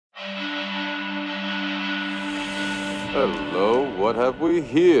Hello, what have we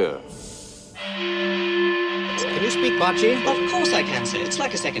here? Can you speak Bocce? Of course I can, sir. It's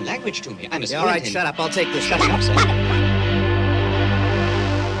like a second language to me. I'm a Yeah, all right, shut up. I'll take this. Shut up, sir.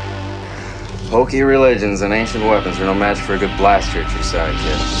 Pokey religions and ancient weapons are no match for a good blaster at your side,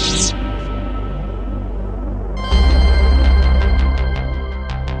 kid.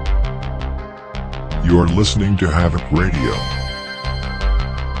 You're listening to Havoc Radio.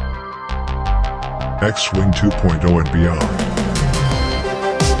 X-Wing 2.0 and beyond.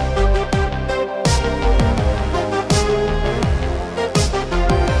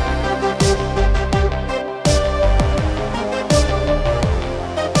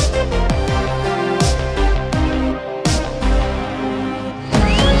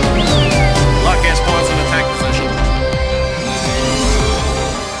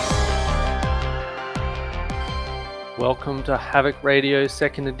 Welcome to Havoc Radio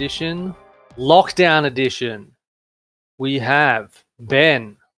 2nd edition, Lockdown edition. We have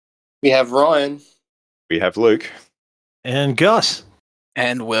Ben. We have Ryan. We have Luke. And Gus.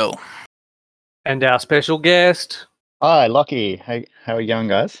 And Will. And our special guest. Hi, Lockie. How are you going,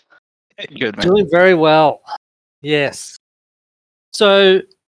 guys? Good, man. Doing very well. Yes. So,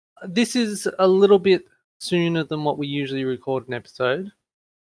 this is a little bit sooner than what we usually record an episode,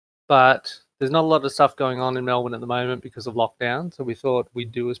 but there's not a lot of stuff going on in Melbourne at the moment because of lockdown, so we thought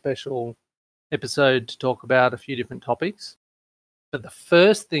we'd do a special episode to talk about a few different topics. But the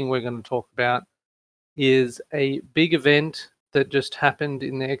first thing we're going to talk about is a big event that just happened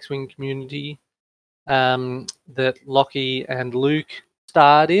in the X-Wing community that Lockie and Luke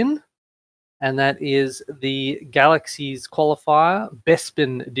starred in, and that is the Galaxies qualifier,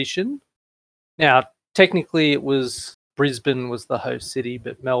 Bespin edition. Now, technically it was Brisbane was the host city,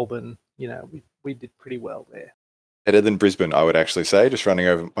 but Melbourne, you know, we did pretty well there. Better than Brisbane, I would actually say, just running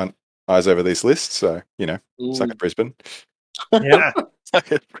over my eyes over these lists. So, you know, suck at Brisbane. Yeah.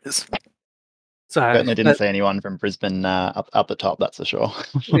 Suck at Brisbane. So, Certainly didn't see anyone from Brisbane up the top, that's for sure.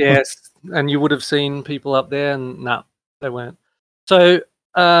 Yes, and you would have seen people up there, and no, they weren't. So,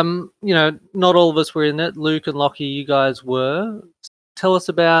 you know, not all of us were in it. Luke and Lockie, you guys were. Tell us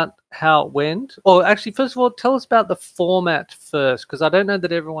about how it went. Or actually, first of all, tell us about the format first, because I don't know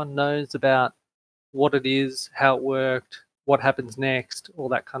that everyone knows about what it is, how it worked, what happens next, all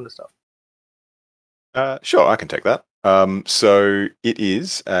that kind of stuff. Sure, I can take that. So it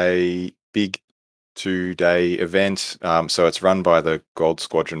is a big 2-day event. So it's run by the Gold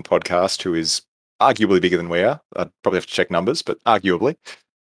Squadron podcast, who is arguably bigger than we are. I'd probably have to check numbers, but arguably.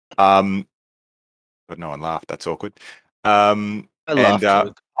 But no one laughed. That's awkward. I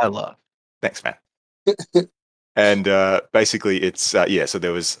laugh. Thanks, man. And basically, it's so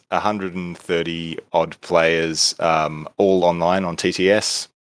there was 130 odd players, all online on TTS.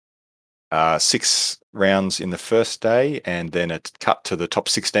 6 rounds in the first day, and then it cut to the top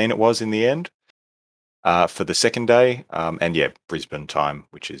 16. It was in the end for the second day, and yeah, Brisbane time,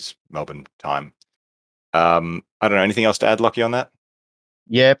 which is Melbourne time. I don't know, anything else to add, Lockie, on that?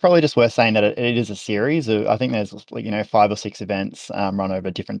 Yeah, probably just worth saying that it is a series. I think there's 5 or 6 events run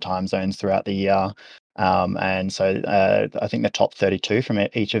over different time zones throughout the year. And so I think the top 32 from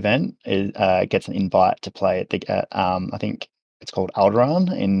each event gets an invite to play at I think it's called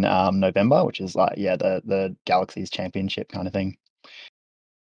Alderaan in November, which is the Galaxies Championship kind of thing.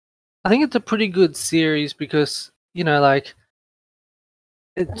 I think it's a pretty good series because, you know, like,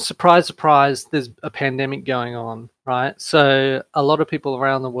 surprise, surprise, there's a pandemic going on, right? So a lot of people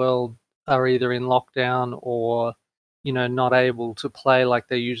around the world are either in lockdown or, you know, not able to play like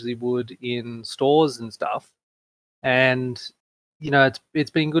they usually would in stores and stuff. And, you know, it's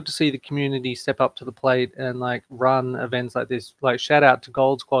been good to see the community step up to the plate and like run events like this. Like, shout out to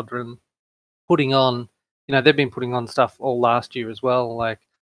Gold Squadron putting on, you know, they've been putting on stuff all last year as well. Like,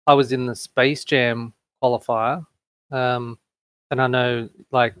 I was in the Space Jam qualifier. And I know,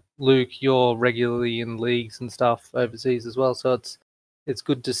 like, Luke, you're regularly in leagues and stuff overseas as well. So it's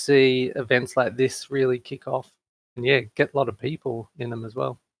good to see events like this really kick off and, yeah, get a lot of people in them as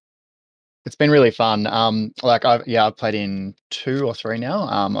well. It's been really fun. I've played in 2 or 3 now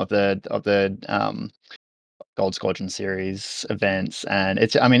of the Gold Squadron series events, and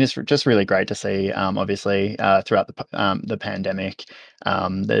it's just really great to see. Obviously, throughout the pandemic,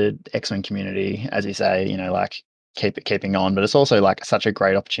 the X-Wing community, as you say, you know, like, keeping on, but it's also like such a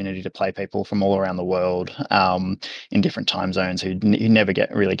great opportunity to play people from all around the world in different time zones who never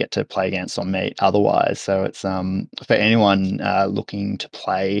get to play against on meet otherwise. So it's for anyone looking to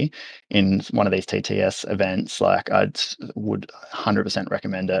play in one of these TTS events, like, I would 100%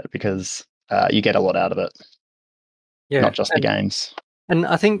 recommend it because you get a lot out of it. Yeah, not just the games. And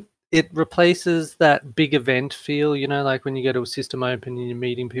I think it replaces that big event feel, you know, like when you go to a System Open and you're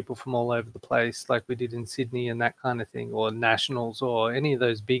meeting people from all over the place, like we did in Sydney and that kind of thing, or Nationals or any of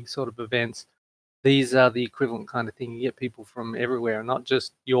those big sort of events. These are the equivalent kind of thing. You get people from everywhere, not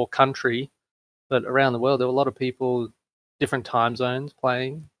just your country, but around the world. There were a lot of people, different time zones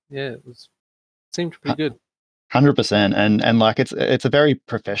playing. Yeah, seemed pretty good. 100%, and like it's a very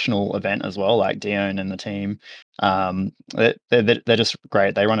professional event as well. Like Dion and the team, they're just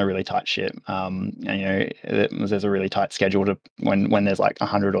great. They run a really tight ship. And you know, there's a really tight schedule to when there's like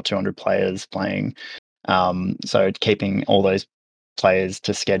 100 or 200 players playing. So keeping all those players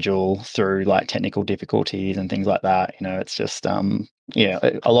to schedule through like technical difficulties and things like that, you know, it's just yeah,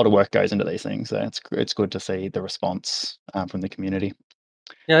 a lot of work goes into these things. So it's good to see the response from the community.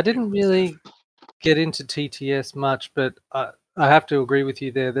 Yeah, I didn't really get into TTS much, but I have to agree with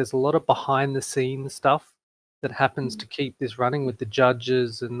you there. There's a lot of behind the scenes stuff that happens to keep this running with the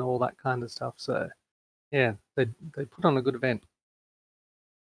judges and all that kind of stuff. So yeah, they put on a good event.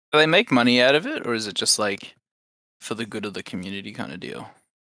 Do they make money out of it, or is it just like for the good of the community kind of deal?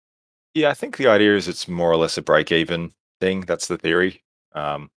 Yeah, I think the idea is it's more or less a break-even thing. That's the theory.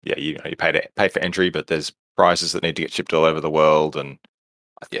 Yeah, you pay for entry, but there's prizes that need to get shipped all over the world, and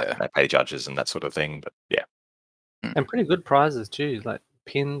they pay judges and that sort of thing. But yeah, and pretty good prizes too, like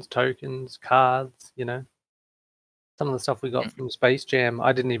pins, tokens, cards. You know, some of the stuff we got from Space Jam,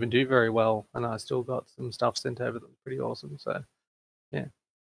 I didn't even do very well, and I still got some stuff sent over that was pretty awesome. So yeah.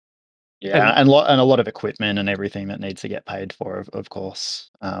 Yeah, and a lot of equipment and everything that needs to get paid for, of course,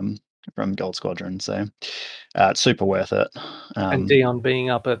 from Gold Squadron. So it's super worth it. And Dion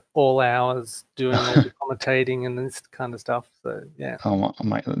being up at all hours doing all the commentating and this kind of stuff. So yeah. Oh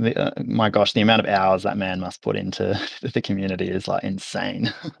my gosh, the amount of hours that man must put into the community is like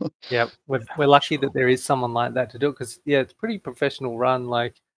insane. Yeah, we're lucky that there is someone like that to do it, because yeah, it's pretty professional run,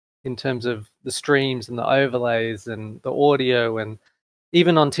 like in terms of the streams and the overlays and the audio, and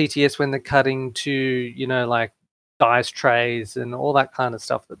even on TTS when they're cutting to, you know, like dice trays and all that kind of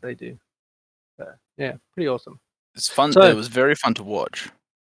stuff that they do. So, yeah, pretty awesome. It's fun. So, it was very fun to watch.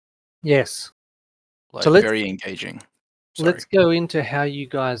 Yes. Like, so very engaging. Sorry. Let's go into how you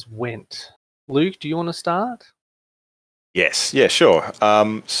guys went. Luke, do you want to start? Yes. Yeah, sure.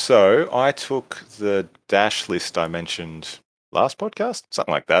 So I took the Dash list I mentioned last podcast,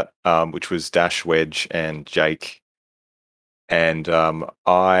 something like that, which was Dash, Wedge, and Jake. And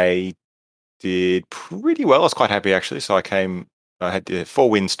I did pretty well. I was quite happy, actually. So I had 4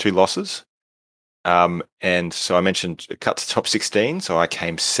 wins, 2 losses. And so I mentioned cut to top 16. So I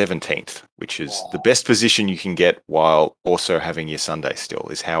came 17th, which is the best position you can get while also having your Sunday still,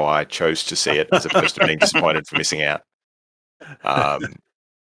 is how I chose to see it, as opposed to being disappointed for missing out. Was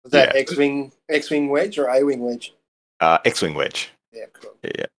that X-Wing wedge or A-Wing wedge? X-Wing wedge. Yeah, cool.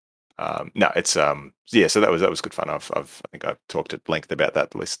 Yeah. No, it's so that was good fun. I think I've talked at length about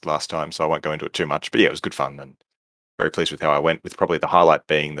that list last time, so I won't go into it too much. But yeah, it was good fun, and very pleased with how I went, with probably the highlight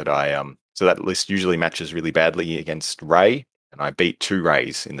being that I so that list usually matches really badly against Ray, and I beat 2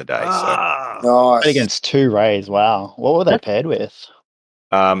 Rays in the day. Nice. Against 2 Rays, wow. What were they paired with?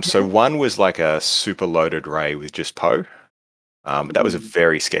 So one was like a super loaded Ray with just Poe. That was a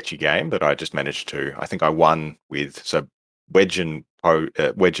very sketchy game, but I just managed to. I think I won with Wedge and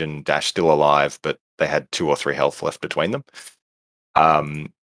Dash still alive, but they had 2 or 3 health left between them.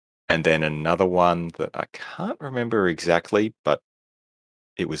 And then another one that I can't remember exactly, but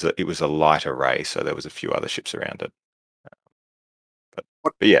it was a light array, so there was a few other ships around it.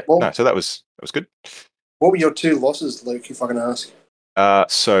 But yeah, so that was good. What were your 2 losses, Luke, if I can ask?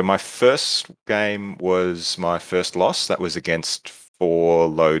 So my first game was my first loss. That was against 4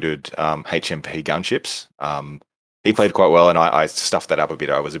 loaded HMP gunships. He played quite well, and I stuffed that up a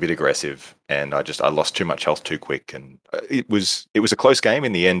bit. I was a bit aggressive, and I lost too much health too quick. And it was a close game.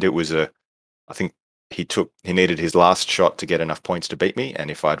 In the end, it was I think he needed his last shot to get enough points to beat me.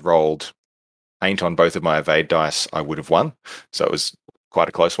 And if I'd rolled 8 on both of my evade dice, I would have won. So it was quite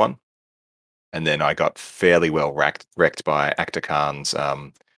a close one. And then I got fairly well wrecked by Actor Khan's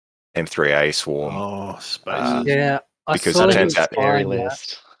M3A Swarm. Oh, space. Yeah. Because it turns out scary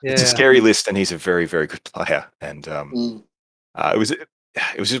list. Yeah. It's a scary list, and he's a very, very good player. And it was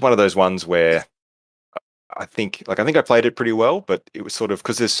just one of those ones where I think I played it pretty well, but it was sort of,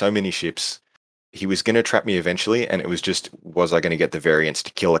 because there's so many ships, he was going to trap me eventually, and it was just, was I going to get the variance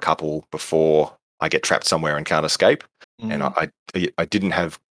to kill a couple before I get trapped somewhere and can't escape? And I didn't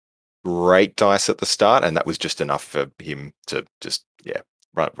have great dice at the start, and that was just enough for him to just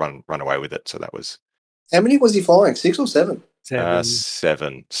run away with it. So that was. How many was he flying? 6 or 7?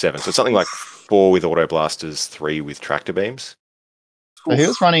 7. So it's something like 4 with auto blasters, 3 with tractor beams. So he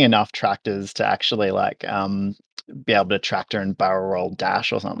was running enough tractors to actually like be able to tractor and barrel roll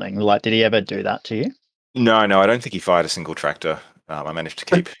dash or something. Like, did he ever do that to you? No, I don't think he fired a single tractor. I managed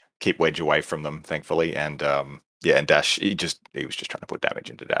to keep Wedge away from them, thankfully, and and Dash. He was just trying to put damage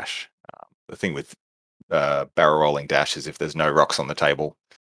into Dash. The thing with barrel rolling Dash is if there's no rocks on the table,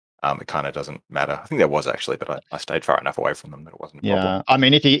 it kind of doesn't matter. I think there was actually, but I stayed far enough away from them that it wasn't a problem. I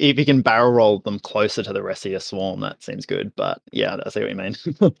mean, if you can barrel roll them closer to the rest of your swarm, that seems good. But yeah, I see what you mean.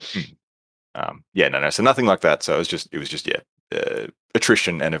 So nothing like that. So it was just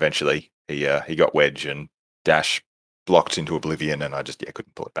attrition, and eventually he got Wedge and Dash blocked into oblivion, and I just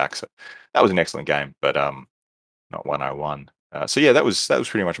couldn't pull it back. So that was an excellent game, but not one I won. That was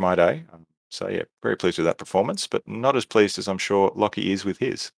pretty much my day. Very pleased with that performance, but not as pleased as I'm sure Lockie is with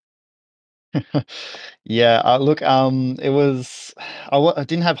his. Look, it was. I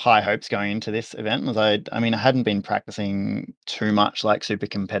didn't have high hopes going into this event, as I hadn't been practicing too much, like super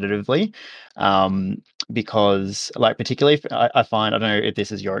competitively, because like particularly I find, I don't know if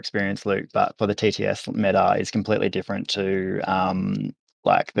this is your experience, Luke, but for the TTS meta is completely different to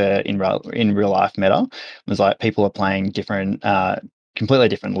like the in real life meta. It was like people are playing different, completely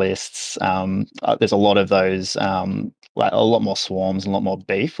different lists. There's a lot of those. Like a lot more swarms and a lot more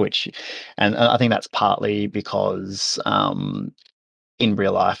beef, and I think that's partly because in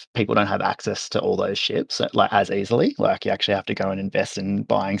real life people don't have access to all those ships like as easily. Like you actually have to go and invest in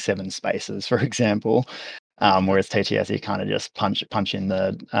buying 7 spaces, for example. Whereas TTS, you kind of just punch in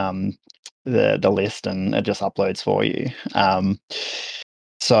the list and it just uploads for you.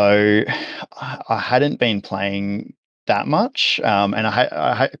 So I hadn't been playing that much, and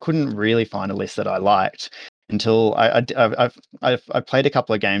I couldn't really find a list that I liked until I played a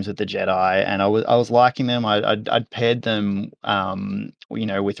couple of games with the Jedi, and I was liking them. I'd paired them,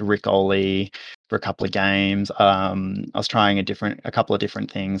 with Rick Oley for a couple of games. I was trying a couple of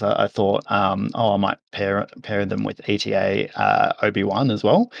different things. I thought, I might pair them with ETA Obi-Wan as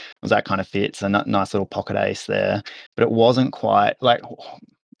well. Was that kind of fits a nice little pocket ace there, but it wasn't quite like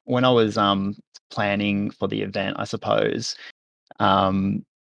when I was planning for the event, I suppose.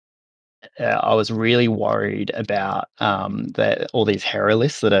 I was really worried about all these Hera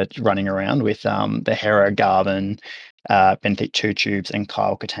lists that are running around with the Hera, Garvin, Benthic Two Tubes, and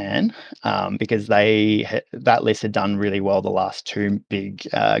Kyle Katarn, because that list had done really well the last 2 big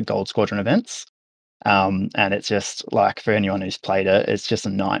Gold Squadron events. And it's just like, for anyone who's played it, it's just a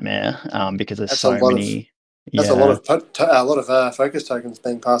nightmare because there's so many. That's a lot of focus tokens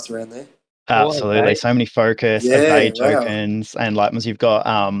being passed around there. Absolutely, so many focus, evade tokens, and like you've got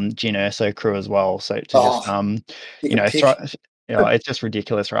Jyn Erso crew as well. So it's just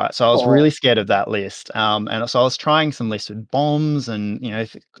ridiculous, right? So I was really scared of that list, and so I was trying some lists with bombs and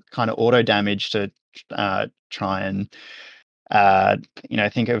kind of auto damage to try and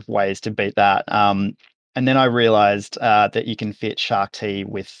think of ways to beat that. And then I realized that you can fit Shark T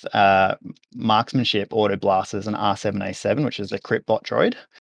with marksmanship, auto blasters, and R7A7, which is a crit bot droid.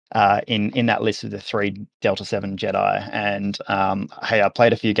 In that list of the 3 Delta 7 Jedi, and I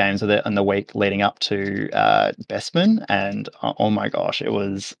played a few games with it in the week leading up to Bespin, and oh my gosh, it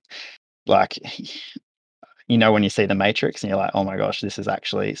was like, when you see the Matrix and you're like, oh my gosh, this is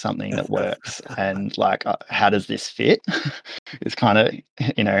actually something that works, and like, how does this fit? It's kind of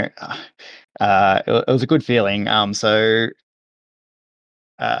it was a good feeling. So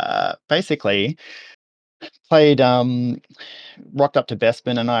basically played rocked up to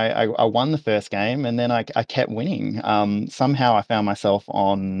Bespin, and I won the first game, and then I kept winning. Somehow I found myself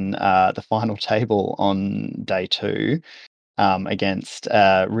on the final table on day 2 against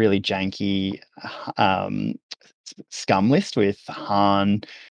a really janky scum list with Han,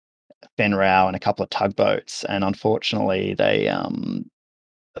 Ben Rao, and a couple of tugboats, and unfortunately they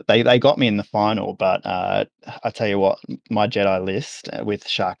got me in the final. But I tell you what, my Jedi list with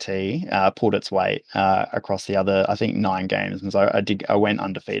Shark T pulled its weight across the other, I think, 9 games, and so I went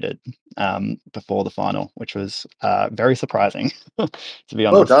undefeated before the final, which was very surprising, to be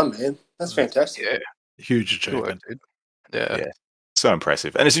honest. Well done, man. That's fantastic. Yeah, huge achievement. Yeah. So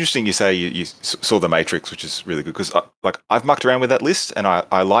impressive. And it's interesting you say you saw the Matrix, which is really good, because I've mucked around with that list and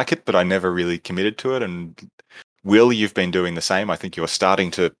I like it, but I never really committed to it. And Will, you've been doing the same. I think you're starting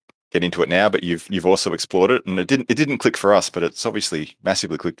to get into it now, but you've also explored it, and it didn't click for us, but it's obviously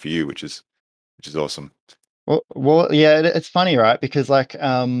massively clicked for you, which is awesome. Well, yeah, it's funny, right? Because like,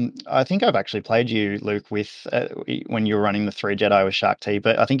 I think I've actually played you, Luke, with when you were running the 3 Jedi with Shark T,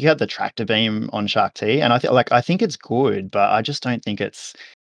 but I think you had the tractor beam on Shark T, and I think it's good, but I just don't think it's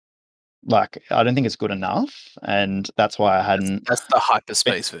good enough, and that's why I hadn't. That's the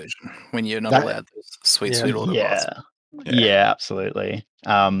hyperspace version when you're not allowed those sweet auto. Yeah, Yeah, absolutely.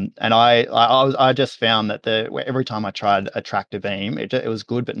 And I just found that every time I tried a tractor beam, it was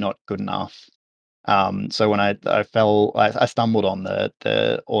good but not good enough. So when I stumbled on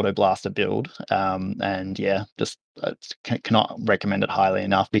the Auto Blaster build, and yeah, just cannot recommend it highly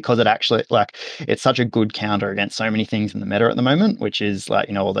enough because it actually it's such a good counter against so many things in the meta at the moment, which is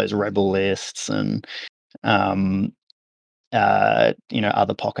all those rebel lists and other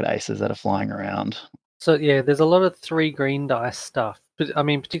pocket aces that are flying around. So yeah, there's a lot of 3 green dice stuff, but I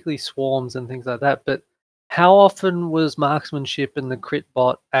mean particularly swarms and things like that. But how often was marksmanship and the crit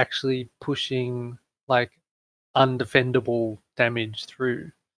bot actually pushing like undefendable damage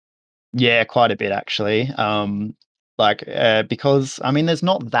through? Yeah, quite a bit actually. Because I mean, there's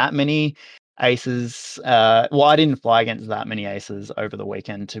not that many aces. I didn't fly against that many aces over the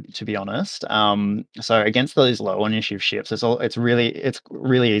weekend, to be honest. So against those low initiative ships, it's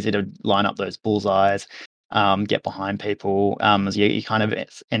really easy to line up those bullseyes, get behind people. As you kind of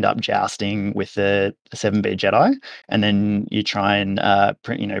end up jousting with the 7B Jedi, and then you try and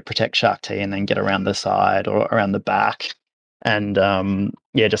protect Shark T, and then get around the side or around the back. And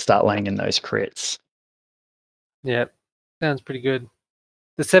just start laying in those crits. Yeah, sounds pretty good.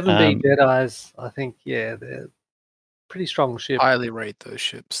 The 7B Jedis, I think, they're pretty strong ship. Highly rate those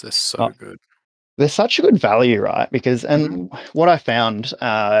ships. They're so good. They're such a good value, right? Because what I found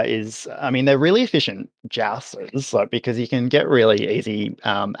is, I mean, they're really efficient jousters, because you can get really easy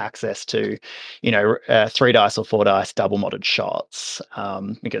access to, 3 dice or 4 dice double modded shots,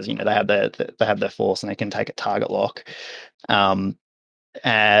 because they have their force and they can take a target lock. I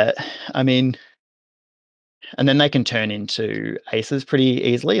mean, and then they can turn into aces pretty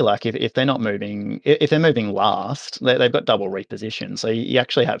easily. Like if they're not moving, if they're moving last, they've got double reposition. So you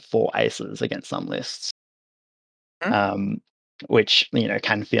actually have 4 aces against some lists, which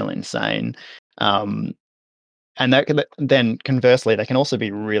can feel insane. And then conversely, they can also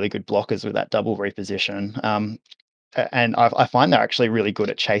be really good blockers with that double reposition. And I find they're actually really good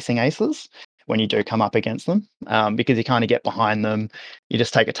at chasing aces when you do come up against them, because you kind of get behind them, you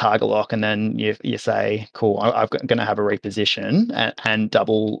just take a target lock, and then you say, "Cool, I'm going to have a reposition and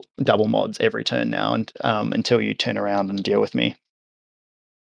double mods every turn now, and until you turn around and deal with me."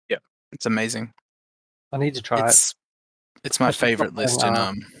 Yeah, it's amazing. I need to try it. It's my favorite list in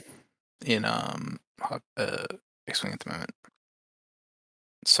X-Wing at the moment.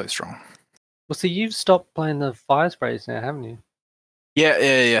 It's so strong. Well, see, you've stopped playing the fire sprays now, haven't you?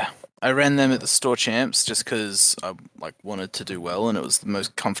 Yeah. I ran them at the store champs just because I wanted to do well, and it was the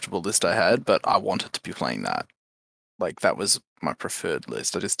most comfortable list I had. But I wanted to be playing that. That was my preferred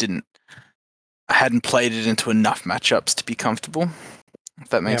list. I hadn't played it into enough matchups to be comfortable. If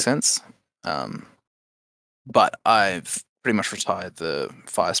that makes sense. But I've pretty much retired the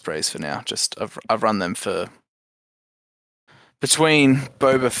fire sprays for now. I've run them for between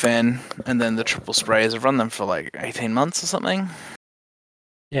Boba Fett and then the triple sprays. I've run them for 18 months or something.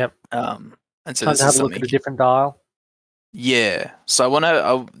 Yep. And so time to have a look at a different dial. Yeah. So I want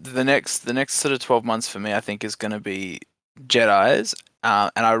to the next sort of 12 months for me, I think, is going to be Jedis.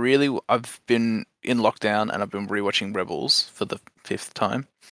 And I've been in lockdown and I've been rewatching Rebels for the 5th time.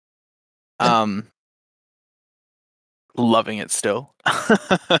 Loving it still.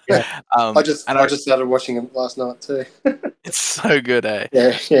 Yeah. I just started watching it last night too. It's so good, eh?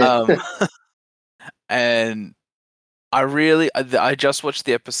 Yeah. And I just watched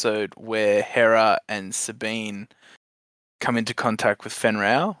the episode where Hera and Sabine come into contact with Fen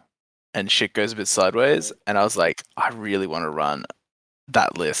Rao and shit goes a bit sideways, and I was like, I really want to run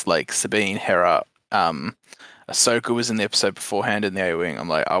that list, Sabine, Hera, Ahsoka was in the episode beforehand in the A-Wing. I'm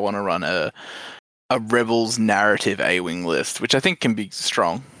like, I want to run a Rebels narrative A-Wing list, which I think can be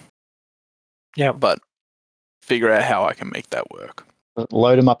strong. Yeah. But figure out how I can make that work.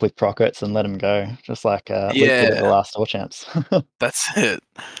 Load them up with prockets and let them go, just like Luke did at the last Store Champs. That's it.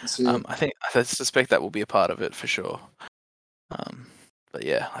 I suspect that will be a part of it for sure. But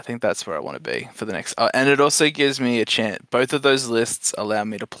yeah, I think that's where I want to be for the next. And it also gives me a chance. Both of those lists allow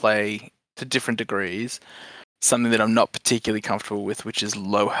me to play to different degrees something that I'm not particularly comfortable with, which is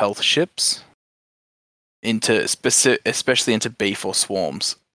low health ships. Especially into beef or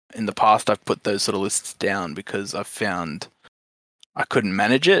swarms. In the past, I've put those sort of lists down because I've found I couldn't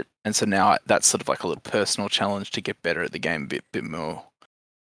manage it, and so now that's sort of like a little personal challenge to get better at the game, bit more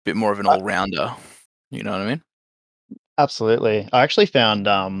of an all rounder. You know what I mean? Absolutely. I actually found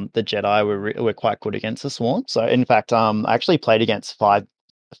the Jedi were quite good against the swarm. So in fact, I actually played against five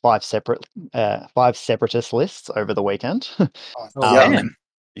separatist lists over the weekend.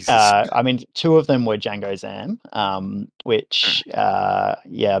 Jesus. I mean, two of them were Django Zam, which I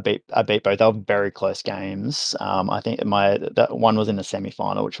beat both. They were very close games. I think that one was in the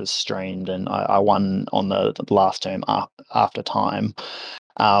semi-final, which was streamed, and I won on the last term after time.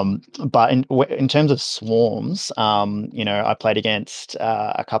 But in terms of swarms, I played against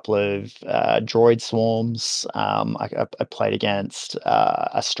a couple of droid swarms. I played against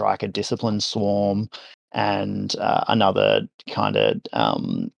a striker discipline swarm and another kind of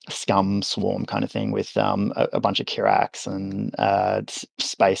scum swarm kind of thing with a bunch of Kiraks and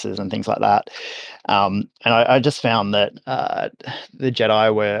spaces and things like that. And I just found that the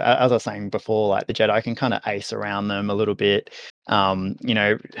Jedi were, as I was saying before, like the Jedi can kind of ace around them a little bit.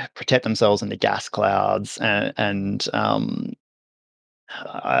 Protect themselves in the gas clouds and a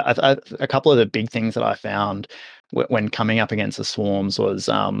couple of the big things that I found when coming up against the swarms was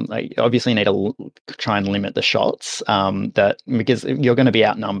obviously you need to try and limit the shots that because you're going to be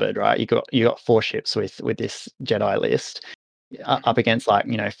outnumbered, right? You got 4 ships with this Jedi list up against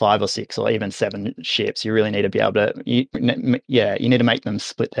 5 or 6 or even 7 ships. You really need to be able to you need to make them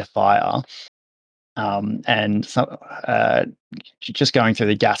split their fire. And so just going through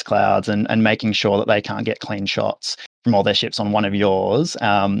the gas clouds and making sure that they can't get clean shots from all their ships on one of yours.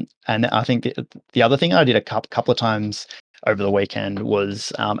 And I think the other thing I did a couple of times over the weekend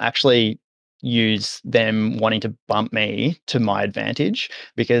was actually use them wanting to bump me to my advantage,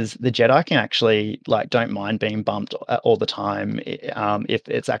 because the Jedi can actually don't mind being bumped all the time if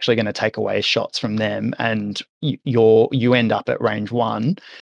it's actually going to take away shots from them, and you end up at range 1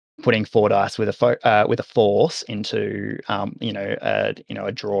 putting 4 dice with a force into a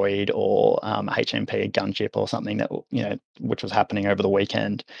droid or a HMP, a gunship or something that which was happening over the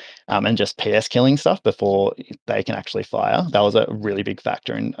weekend, and just PS killing stuff before they can actually fire. That was a really big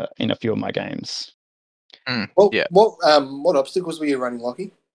factor in a few of my games. What obstacles were you running,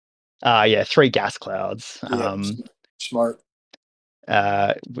 Lockie? 3 gas clouds. Smart.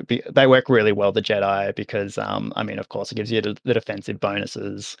 They work really well, the Jedi, because of course it gives you the defensive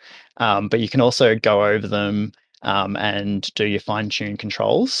bonuses, but you can also go over them and do your fine-tune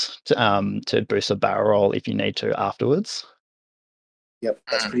controls to boost a barrel roll if you need to afterwards. Yep,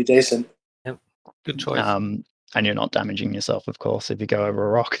 that's pretty decent. Yep, good choice. And you're not damaging yourself, of course, if you go over a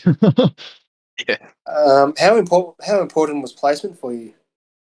rock. Yeah. How important was placement for you?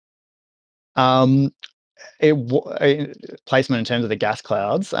 Placement in terms of the gas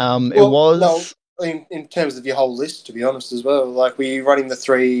clouds. In terms of your whole list, to be honest, as well. Were you running the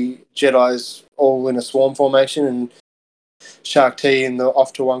 3 Jedis all in a swarm formation and Shark T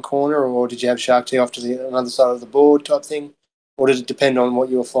off to one corner, or did you have Shark T off to another side of the board type thing? Or did it depend on what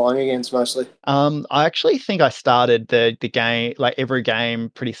you were flying against mostly? I actually think I started the game, every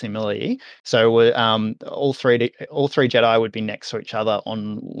game, pretty similarly. So all three Jedi would be next to each other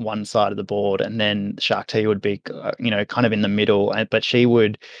on one side of the board, and then Shark T would be kind of in the middle, but she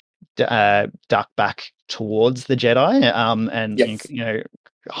would duck back towards the Jedi and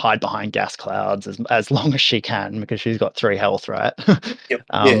hide behind gas clouds as long as she can, because she's got 3 health, right? Yep.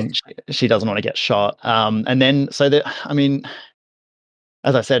 She doesn't want to get shot. And then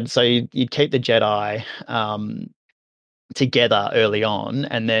as I said, so you'd keep the Jedi together early on,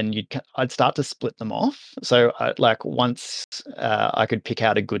 and then I'd start to split them off. So once I could pick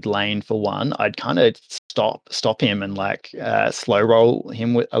out a good lane for one, I'd kind of stop him and slow roll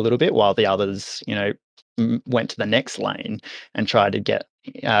him a little bit while the others went to the next lane and tried to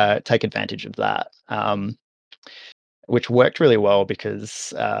take advantage of that, which worked really well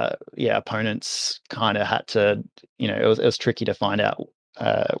because opponents kind of had to it was tricky to find out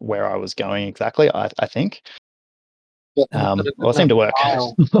where I was going exactly, I think. Yep. It seemed to work.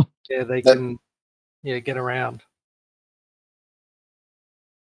 Yeah, they can get around.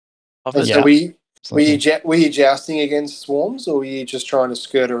 So were you jousting against swarms, or were you just trying to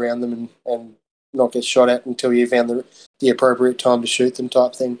skirt around them and not get shot at until you found the appropriate time to shoot them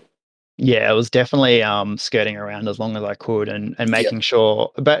type thing? Yeah, it was definitely skirting around as long as I could and making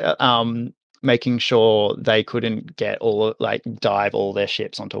sure, but making sure they couldn't get dive all their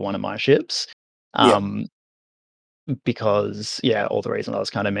ships onto one of my ships. Because all the reasons I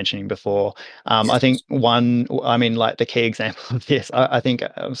was kind of mentioning before. I think the key example of this, I think,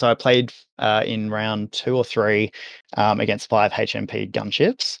 so I played in round 2 or 3 against 5 HMP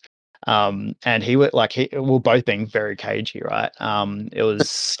gunships. And we were both being very cagey, right? It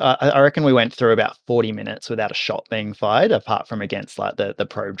was, I reckon we went through about 40 minutes without a shot being fired, apart from against the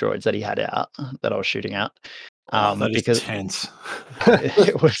probe droids that he had out, that I was shooting at. That is because tense.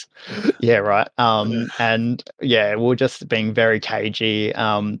 it was, yeah, right. And yeah, we're just being very cagey.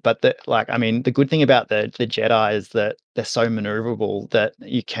 But the good thing about the Jedi is that they're so maneuverable that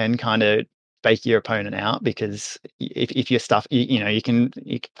you can kind of fake your opponent out, because if your stuff, you can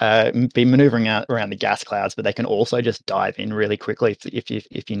be maneuvering out around the gas clouds, but they can also just dive in really quickly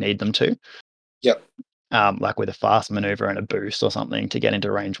if you need them to. Yep. Like with a fast maneuver and a boost or something to get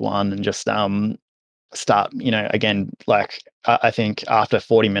into range 1 and just start, again, like I think after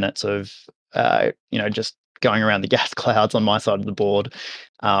 40 minutes of just going around the gas clouds on my side of the board,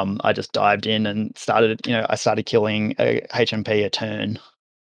 I just dived in and started killing a HMP a turn,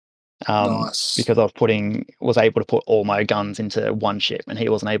 Nice. because I was able to put all my guns into one ship, and he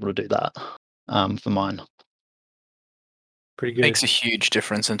wasn't able to do that for mine. Pretty good. Makes a huge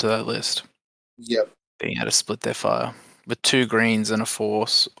difference into that list. Yep. Being able to split their fire with 2 greens and a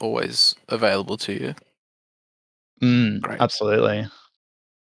force always available to you. Great. Absolutely.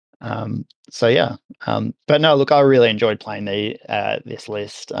 So yeah, but no, look, I really enjoyed playing this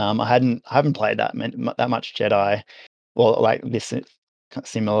list. I haven't played that much Jedi, well, like this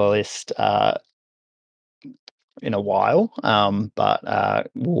similar list in a while. But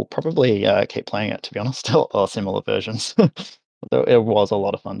we'll probably keep playing it, to be honest, or similar versions. It was a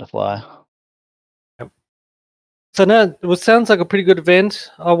lot of fun to fly. So no, it sounds like a pretty good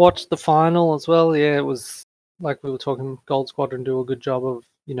event. I watched the final as well. Yeah, it was like we were talking. Gold Squadron do a good job of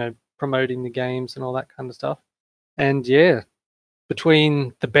promoting the games and all that kind of stuff. And yeah,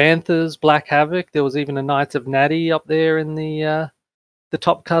 between the Banthas, Black Havoc, there was even a Knights of Natty up there in the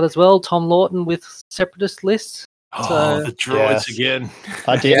top cut as well. Tom Lawton with Separatist lists. Oh, the droids again.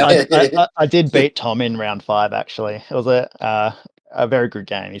 I did. I did beat Tom in round 5. Actually, it was a very good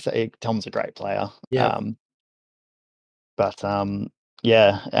game. Tom's a great player. Yeah.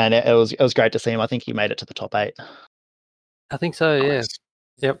 Yeah, and it was great to see him. I think he made it to the top 8. I think so. Yeah.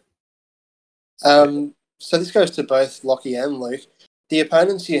 Yep. So this goes to both Lockie and Luke. The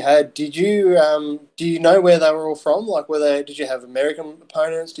opponents you had, do you know where they were all from? Like, did you have American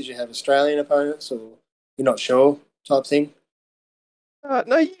opponents? Did you have Australian opponents, or you're not sure type thing?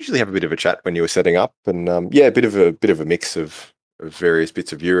 No, you usually have a bit of a chat when you were setting up, and a bit of a mix of various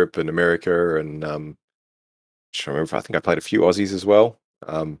bits of Europe and America, and I think I played a few Aussies as well.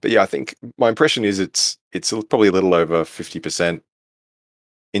 But yeah, I think my impression is it's probably a little over 50%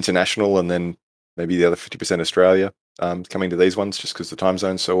 international, and then maybe the other 50% Australia coming to these ones, just because the time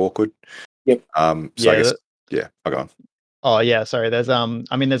zone's so awkward. Yep. I guess I'll go on. Oh yeah, sorry. There's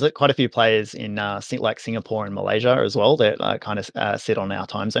there's quite a few players in like Singapore and Malaysia as well that kind of sit on our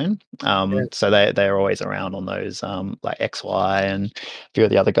time zone. So they're always around on those like XY and a few of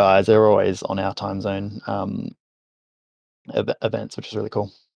the other guys. They're always on our time zone events, which is really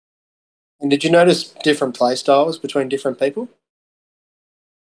cool. And did you notice different play styles between different people?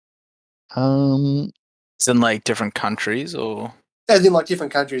 As in like different countries, or as in like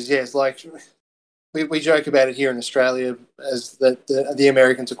different countries? Yes, like we joke about it here in Australia as that the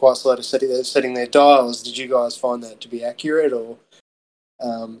Americans are quite slow to setting their dials. Did you guys find that to be accurate, or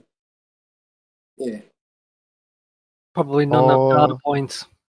yeah? Probably not enough data points.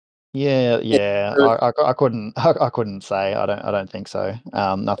 Yeah. I couldn't say. I don't think so.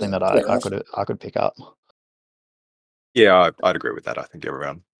 Nothing that I could pick up. Yeah, I'd agree with that. I think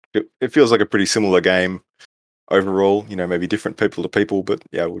everyone. It feels like a pretty similar game overall. Maybe different people to people, but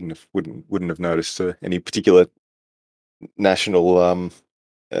yeah, I wouldn't have noticed any particular national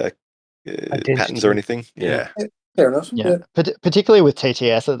patterns or anything. Yeah. Fair enough. Yeah. Particularly with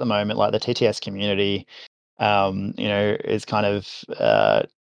TTS at the moment, like the TTS community, is kind of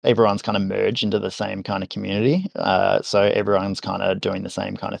everyone's kind of merged into the same kind of community. So everyone's kind of doing the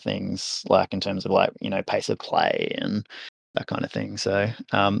same kind of things, like in terms of like pace of play and that kind of thing. So,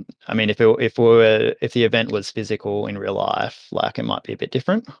 if the event was physical in real life, like it might be a bit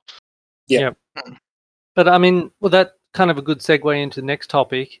different. Yeah. But that kind of a good segue into the next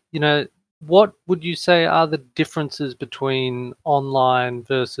topic. What would you say are the differences between online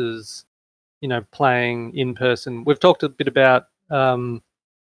versus, playing in person? We've talked a bit about, the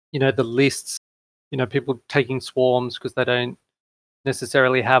lists, people taking swarms because they don't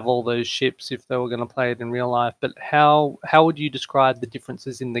necessarily have all those ships if they were going to play it in real life. But how would you describe the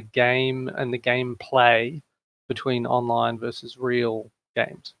differences in the game and the gameplay between online versus real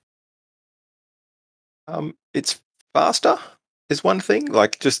games? It's faster is one thing.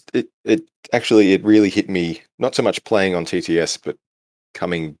 Like, just it really hit me, not so much playing on TTS, but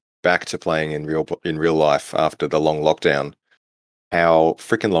coming back to playing in real life after the long lockdown, how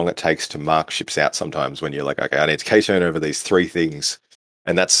freaking long it takes to mark ships out sometimes when you're like, okay, I need to K-turn over these 3 things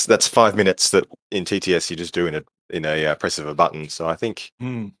and that's 5 minutes that in TTS you just do in a press of a button. So I think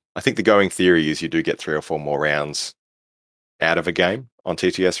the going theory is you do get 3 or 4 more rounds out of a game on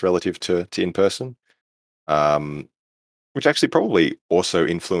TTS relative to in person, which actually probably also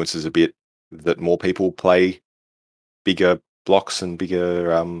influences a bit that more people play bigger blocks and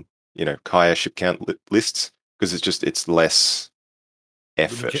bigger higher ship count lists, because it's less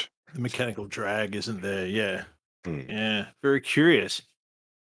effort. The mechanical drag isn't there. Yeah. Yeah. Very curious.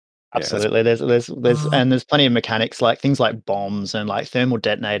 Absolutely. There's plenty of mechanics, like things like bombs and like thermal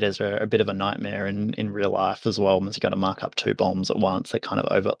detonators are a bit of a nightmare in real life as well. Once you got to mark up 2 bombs at once, they kind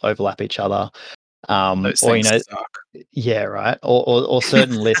of overlap each other. Those things suck. Yeah, right. Or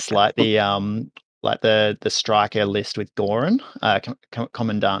certain lists like the striker list with Goran,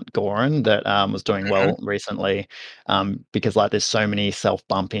 Commandant Goran, that was doing well recently, because like there's so many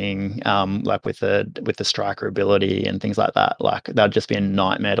self-bumping, like with the striker ability and things like that. Like that'd just be a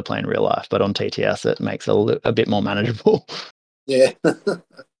nightmare to play in real life, but on TTS it makes it a bit more manageable. Yeah.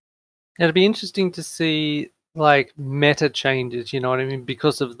 It'd be interesting to see like meta changes, you know what I mean,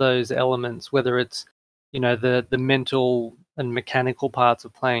 because of those elements, whether it's the mental and mechanical parts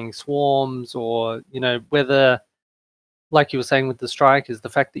of playing swarms, or whether, like you were saying with the strikers, the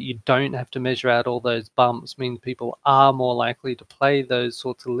fact that you don't have to measure out all those bumps means people are more likely to play those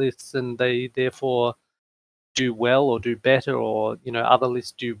sorts of lists, and they therefore do well or do better, or other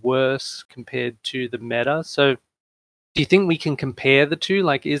lists do worse compared to the meta. So do you think we can compare the two?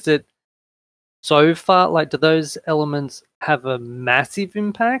 Like, is it so far, like, do those elements have a massive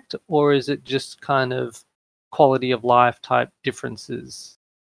impact, or is it just kind of quality of life type differences?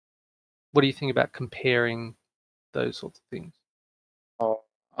 What do you think about comparing those sorts of things?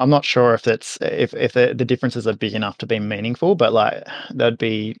 I'm not sure if the differences are big enough to be meaningful, but like there'd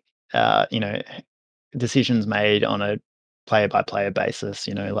be decisions made on a player by player basis,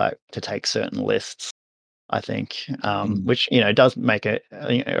 like to take certain lists, I think, which does make a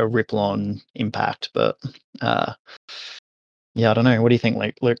ripple on impact. But I don't know. What do you think,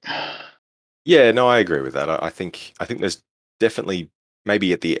 Luke? Yeah, no, I agree with that. I think there's definitely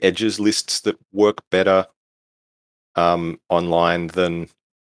maybe at the edges lists that work better online than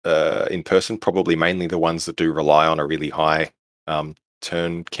in person. Probably mainly the ones that do rely on a really high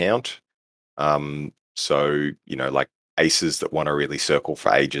turn count. So like aces that want to really circle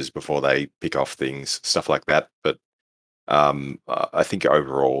for ages before they pick off things, stuff like that. But I think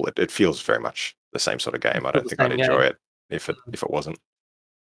overall it feels very much the same sort of game. I don't think I'd enjoy it if it wasn't.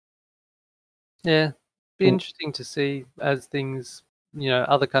 Yeah, be interesting to see as things,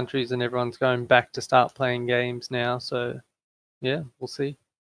 other countries and everyone's going back to start playing games now. So yeah, we'll see.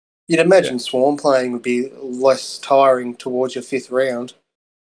 You'd imagine Swarm playing would be less tiring towards your 5th round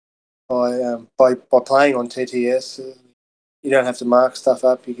by playing on TTS. You don't have to mark stuff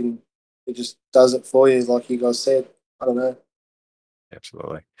up. It just does it for you, like you guys said. I don't know.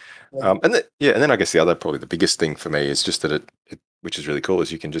 Absolutely. Yeah. And then I guess probably the biggest thing for me is just that it which is really cool,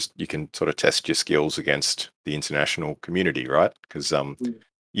 is you can sort of test your skills against the international community, right? Because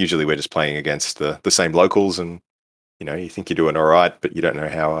usually we're just playing against the same locals, and you think you're doing all right, but you don't know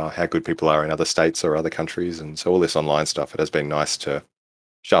how good people are in other states or other countries. And so all this online stuff, it has been nice to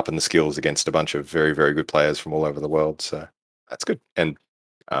sharpen the skills against a bunch of very, very good players from all over the world. So that's good. And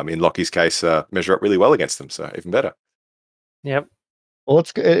in Lockie's case, measure up really well against them, so even better. Yep. Well,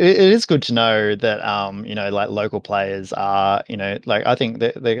 it is good to know that like local players are, like I think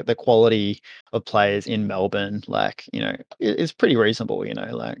the quality of players in Melbourne, like is pretty reasonable.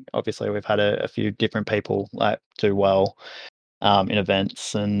 Like obviously we've had a few different people like do well in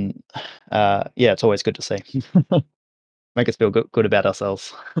events, and it's always good to see. Make us feel good about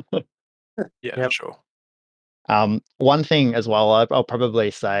ourselves. Yeah, for sure. One thing as well, I'll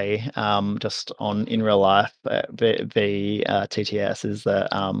probably say, just on in real life, the TTS is that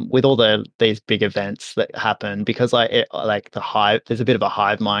with all these big events that happen, because there's a bit of a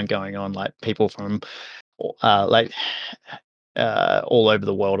hive mind going on, like people from all over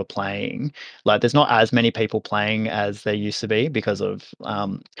the world are playing. Like there's not as many people playing as there used to be because of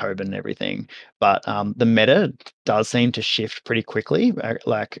COVID and everything, but the meta does seem to shift pretty quickly.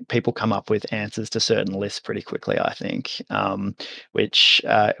 Like people come up with answers to certain lists pretty quickly, I think, which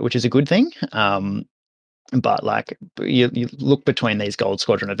is a good thing. But like you look between these Gold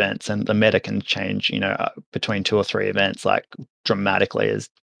Squadron events, and the meta can change, between 2 or 3 events, like dramatically, as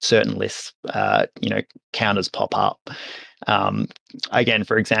certain lists, counters pop up. Again,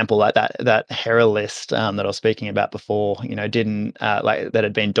 for example, like that Hera list that I was speaking about before, didn't like that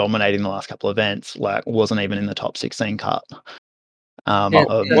had been dominating the last couple of events, like wasn't even in the top 16 cut.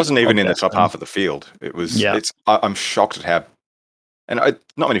 It wasn't even in the top half of the field. It was. I'm shocked at and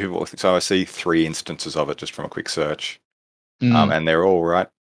not many people. So I see 3 instances of it just from a quick search, and they're all right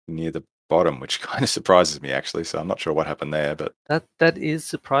near the bottom, which kind of surprises me actually. So I'm not sure what happened there, but that is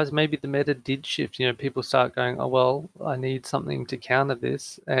surprising. Maybe the meta did shift. People start going, oh well, I need something to counter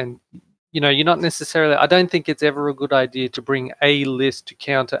this, and you're not necessarily. I don't think it's ever a good idea to bring a list to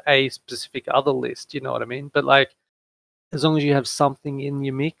counter a specific other list. You know what I mean? But like, as long as you have something in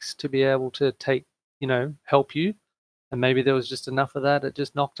your mix to be able to take, help you, and maybe there was just enough of that, it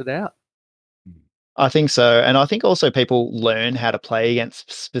just knocked it out. I think so, and I think also people learn how to play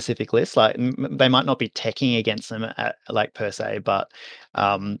against specific lists. Like they might not be teching against them like per se, but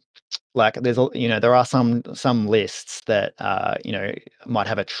like there's there are some lists that might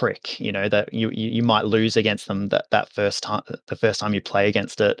have a trick that you might lose against them that first time, the first time you play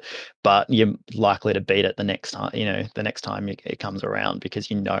against it, but you're likely to beat it the next time it comes around, because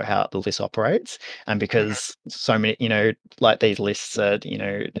how the list operates, and because so many like these lists are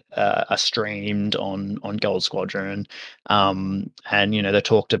are streamed on Gold Squadron, and they're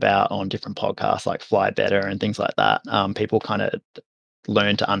talked about on different podcasts like Fly Better and things like that. People kind of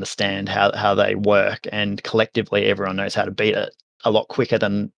learn to understand how they work, and collectively everyone knows how to beat it a lot quicker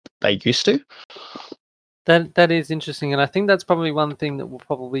than they used to. That is interesting, and I think that's probably one thing that will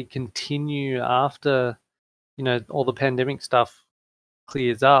probably continue after all the pandemic stuff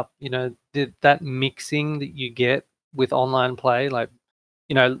clears up. That mixing that you get with online play, like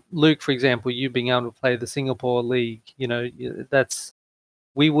Luke, for example, you being able to play the Singapore League, that's,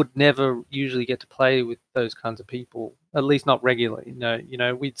 we would never usually get to play with those kinds of people, at least not regularly.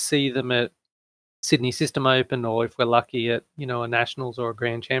 We'd see them at Sydney System Open, or if we're lucky at a Nationals or a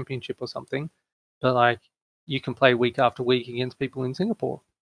Grand Championship or something. But like, you can play week after week against people in Singapore.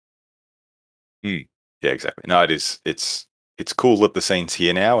 Yeah, exactly. No, it is. It's cool that the scene's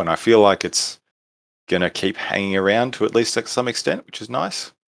here now, and I feel like it's gonna keep hanging around to at least some extent, which is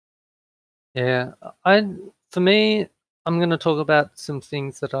nice. Yeah, for me, I'm going to talk about some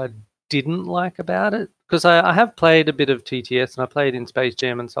things that I didn't like about it, because I have played a bit of TTS and I played in Space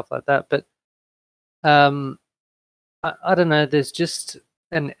Jam and stuff like that, but I don't know, there's just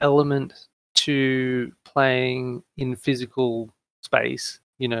an element to playing in physical space,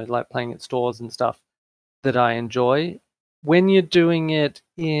 like playing at stores and stuff, that I enjoy. When you're doing it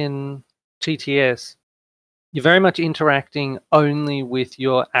in TTS, you're very much interacting only with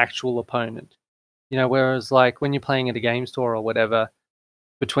your actual opponent. Whereas like when you're playing at a game store or whatever,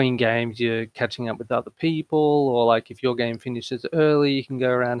 between games you're catching up with other people, or like if your game finishes early, you can go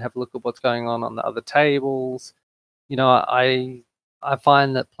around and have a look at what's going on the other tables. I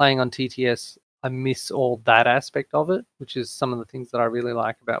find that playing on TTS, I miss all that aspect of it, which is some of the things that I really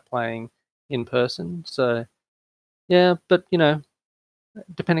like about playing in person. So yeah, but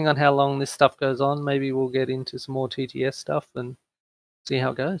depending on how long this stuff goes on, maybe we'll get into some more TTS stuff and see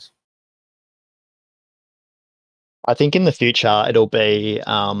how it goes. I think in the future it'll be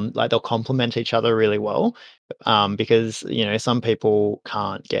like they'll complement each other really well, because some people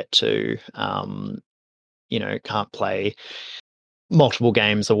can't get to can't play multiple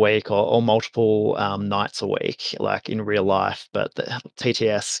games a week or multiple nights a week like in real life, but the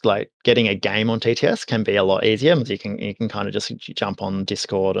TTS, like getting a game on TTS can be a lot easier, because you can kind of just jump on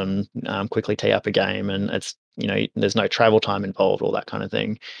Discord and quickly tee up a game, and it's there's no travel time involved, all that kind of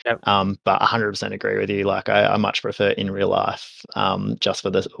thing. Yep. But 100% agree with you. Like I much prefer in real life, just for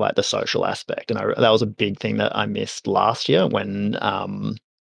the social aspect, and that was a big thing that I missed last year when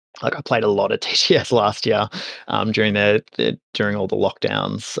like I played a lot of TTS last year during all the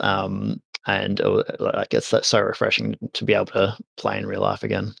lockdowns, and like it's so refreshing to be able to play in real life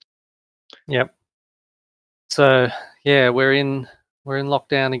again. Yep. So yeah, we're in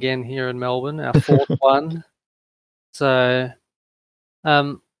lockdown again here in Melbourne, our fourth one. So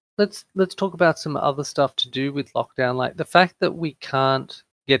let's talk about some other stuff to do with lockdown, like the fact that we can't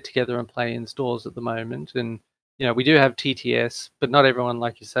get together and play in stores at the moment, and we do have TTS, but not everyone,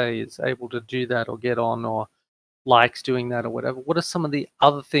 like you say, is able to do that or get on or likes doing that or whatever. What are some of the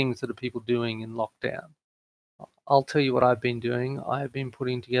other things that are people doing in lockdown? I'll tell you what I've been doing. I've been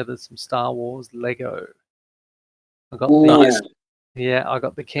putting together some Star Wars Lego. I got I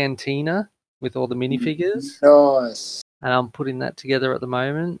got the Cantina with all the minifigures. Nice. And I'm putting that together at the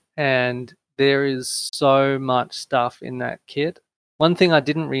moment, and there is so much stuff in that kit. One thing I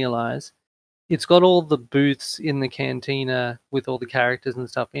didn't realize, it's got all the booths in the Cantina with all the characters and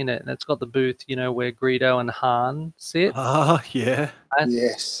stuff in it, and it's got the booth, where Greedo and Han sit. Ah, yeah.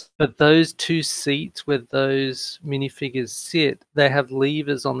 Yes. But those 2 seats where those minifigures sit, they have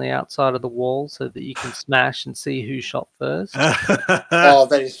levers on the outside of the wall so that you can smash and see who shot first. Oh,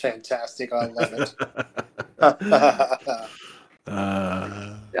 that is fantastic. I love it.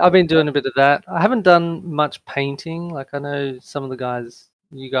 I've been doing a bit of that. I haven't done much painting. Like I know some of the guys,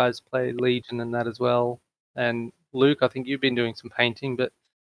 you guys play Legion and that as well. And Luke, I think you've been doing some painting, but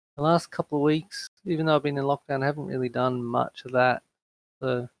the last couple of weeks, even though I've been in lockdown, I haven't really done much of that.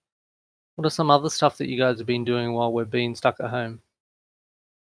 So what are some other stuff that you guys have been doing while we're being stuck at home?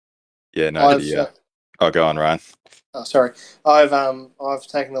 Yeah, no, go on, Ryan. Oh, sorry. I've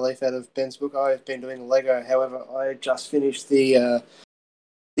taken a leaf out of Ben's book. I've been doing Lego. However, I just finished the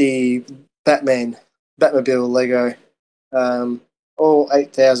Batmobile Lego. All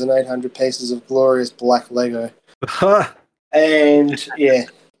 8,800 pieces of glorious black Lego. And yeah,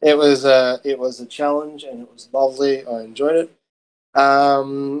 it was a challenge and it was lovely. I enjoyed it.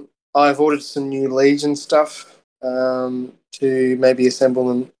 I've ordered some new Legion stuff to maybe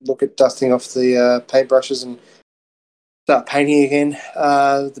assemble and look at dusting off the paintbrushes and start painting again.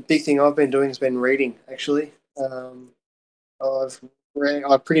 The big thing I've been doing has been reading. Actually, I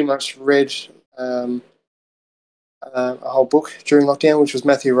pretty much read a whole book during lockdown, which was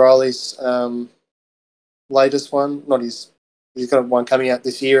Matthew Riley's latest one. Not his. He's got one coming out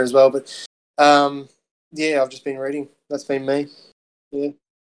this year as well. But yeah, I've just been reading. That's been me. Yeah,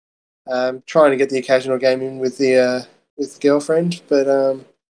 trying to get the occasional game in with the girlfriend, but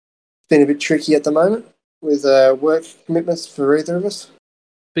it's been a bit tricky at the moment with work commitments for either of us.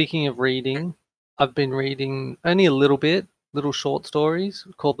 Speaking of reading, I've been reading only a little bit, little short stories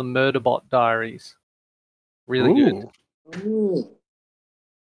called the Murderbot Diaries. Really good. Ooh.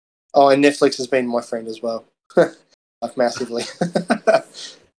 Oh, and Netflix has been my friend as well, like massively.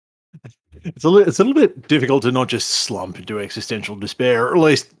 It's a little bit difficult to not just slump into existential despair, or at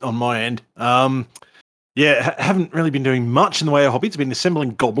least on my end. Haven't really been doing much in the way of hobbies. I've been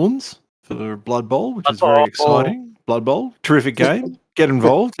assembling goblins for Blood Bowl, which is very exciting. Blood Bowl, terrific game. Get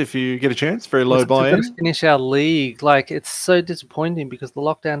involved if you get a chance. Very low buy-in. Finish our league. Like, it's so disappointing because the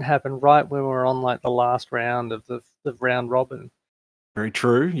lockdown happened right when we were on like the last round of the round robin. Very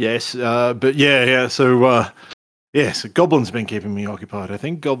true. Yes, but yeah. So Goblins been keeping me occupied. I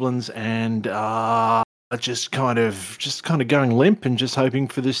think Goblins and just kind of going limp and just hoping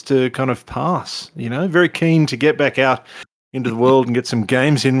for this to kind of pass. You know, very keen to get back out into the world and get some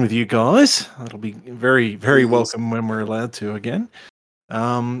games in with you guys. That'll be very, very welcome when we're allowed to again.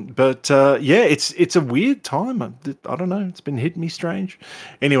 It's a weird time. I don't know. It's been hitting me strange.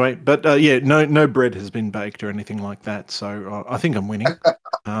 Anyway, but no bread has been baked or anything like that. So I think I'm winning.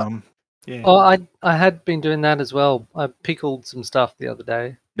 Yeah. Oh, I had been doing that as well. I pickled some stuff the other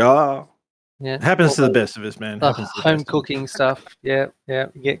day. Oh, yeah. It happens to the best of us, man. Home cooking stuff. Yeah.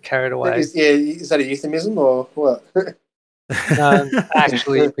 Get carried away. Is that a euphemism or what? No,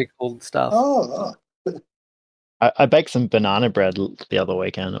 actually pickled stuff. Oh. I baked some banana bread the other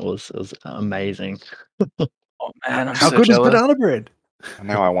weekend. It was amazing. Oh man, I'm How so good jealous. is banana bread?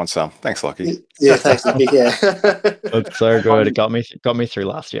 Now I want some. Thanks, Lockie. Yeah, thanks, Nick. Yeah. It's so good. It got me through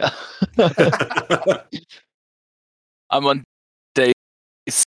last year. I'm on day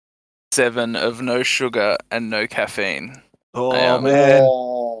 7 of no sugar and no caffeine. Oh man.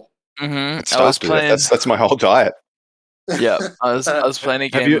 Mm-hmm. I was playing. That's my whole diet. Yeah, I was playing a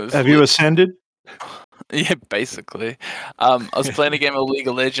game. Have you ascended? Yeah, basically. I was playing a game of League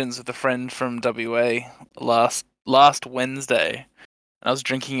of Legends with a friend from WA last Wednesday. I was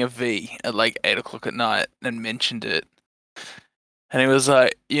drinking a V at like 8 o'clock at night and mentioned it. And he was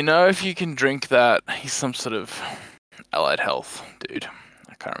like, if you can drink that, he's some sort of allied health dude.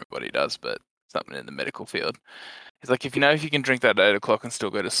 I can't remember what he does, but something in the medical field. He's like, if you can drink that at 8 o'clock and still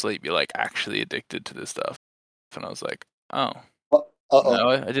go to sleep, you're like actually addicted to this stuff. And I was like, oh. No,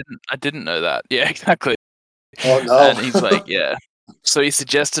 I didn't know that. Yeah, exactly. Oh no. And he's like, yeah. So he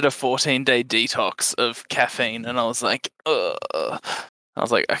suggested a 14-day detox of caffeine, and I was like, ugh. I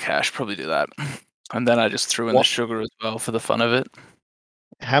was like, okay, I should probably do that. And then I just threw in the sugar as well for the fun of it.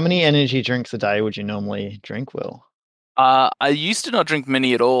 How many energy drinks a day would you normally drink, Will? I used to not drink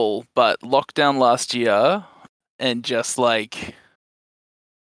many at all, but lockdown last year and just like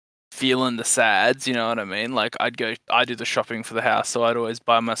feeling the sads, you know what I mean? Like I do the shopping for the house, so I'd always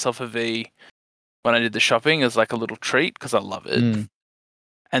buy myself a V when I did the shopping as like a little treat because I love it.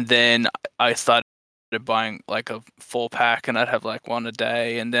 And then I started buying like a 4-pack and I'd have like one a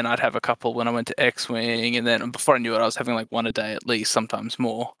day, and then I'd have a couple when I went to X-Wing, and then before I knew it I was having like one a day at least, sometimes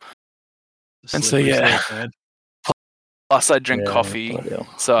more. And so plus I drink coffee,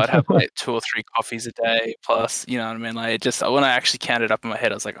 so I'd have like 2 or 3 coffees a day plus, you know what I mean? Like it just, when I actually counted up in my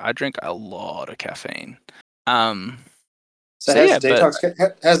head, I was like, I drink a lot of caffeine. So how's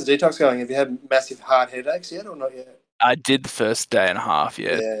the detox going? Have you had massive heart headaches yet or not yet? I did the first day and a half,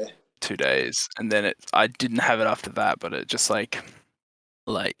 yeah. 2 days, and then I didn't have it after that, but it just like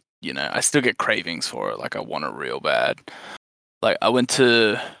I still get cravings for it. Like I want it real bad. Like I went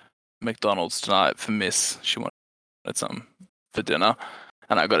to McDonald's tonight for Miss. She wanted something for dinner,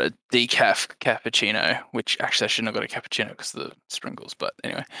 and I got a decaf cappuccino, which actually I shouldn't have got a cappuccino because of the sprinkles. But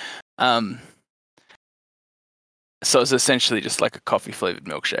anyway, so it's essentially just like a coffee flavored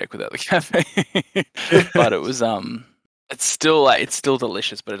milkshake without the caffeine. But it was it's still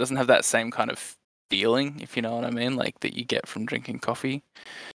delicious, but it doesn't have that same kind of feeling, if you know what I mean, like that you get from drinking coffee.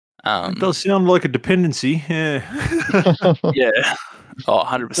 It does sound like a dependency. Yeah. Yeah. Oh,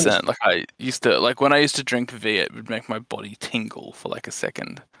 100%. Like when I used to drink V, it would make my body tingle for like a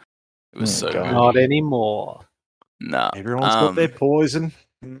second. It was so good. Not anymore. No. Everyone's got their poison.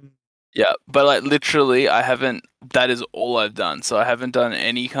 Yeah, but like literally that is all I've done. So I haven't done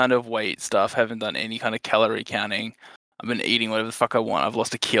any kind of weight stuff, haven't done any kind of calorie counting. I've been eating whatever the fuck I want. I've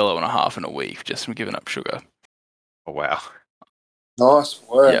lost 1.5 kilos in a week just from giving up sugar. Oh, wow. Nice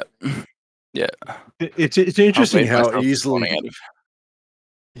work. Yeah. It's interesting how easily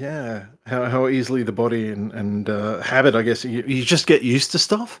how easily the body and habit, I guess, you just get used to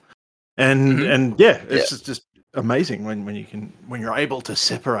stuff, and it's just amazing when you're able to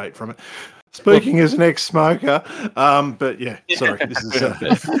separate from it. Speaking as an ex-smoker, but sorry, this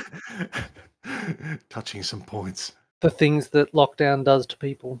is touching some points. The things that lockdown does to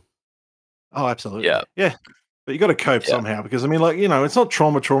people. Oh, absolutely. Yeah. But you got to cope somehow, because I mean, like, it's not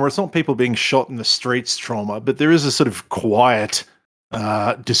trauma. It's not people being shot in the streets trauma, but there is a sort of quiet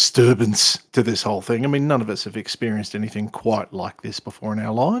disturbance to this whole thing. I mean, none of us have experienced anything quite like this before in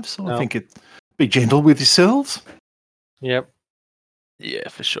our lives, so I think be gentle with yourselves. Yep. Yeah,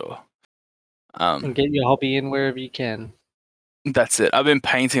 for sure. And get your hobby in wherever you can. That's it. I've been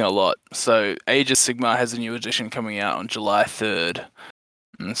painting a lot. So Age of Sigmar has a new edition coming out on July 3rd.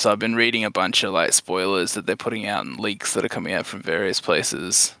 And so I've been reading a bunch of like spoilers that they're putting out and leaks that are coming out from various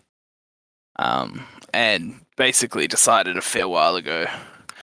places. And basically decided a fair while ago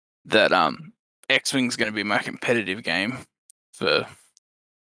that X-Wing's going to be my competitive game for,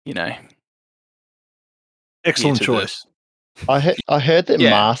 Excellent choice. I heard that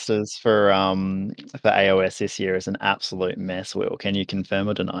Masters for AOS this year is an absolute mess. Will, can you confirm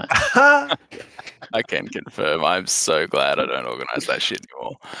or deny? I can confirm. I'm so glad I don't organize that shit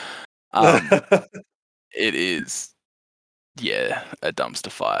anymore. It is, a dumpster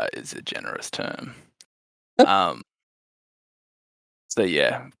fire is a generous term. So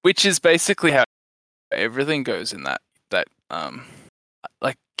yeah, which is basically how everything goes in that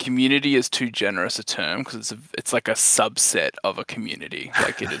like community is too generous a term because it's like a subset of a community.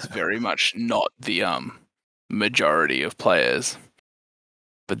 Like it is very much not the majority of players,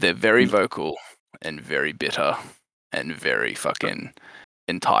 but they're very vocal and very bitter and very fucking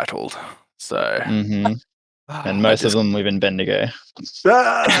entitled. So and most of them live in Bendigo.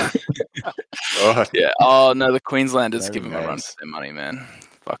 Yeah. Oh no, the Queenslanders give them a run for their money, man.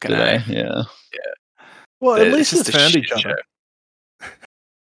 Fucking A. Yeah. Well, at least they found each other.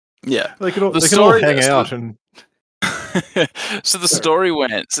 Yeah, they could all hang out and. So the story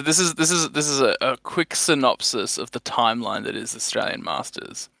went. So this is a quick synopsis of the timeline that is Australian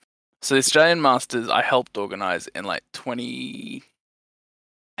Masters. So the Australian Masters I helped organize in like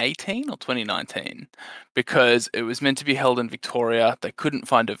 2018 or 2019 because it was meant to be held in Victoria. They couldn't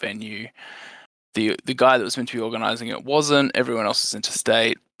find a venue. The guy that was meant to be organizing it wasn't. Everyone else was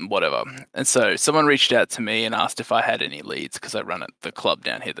interstate, whatever. And so someone reached out to me and asked if I had any leads because I run at the club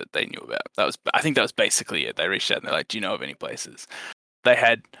down here that they knew about. I think that was basically it. They reached out and they're like, "Do you know of any places?" They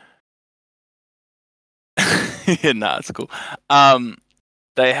had. Nah, it's cool.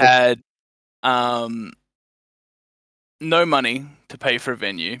 They had no money to pay for a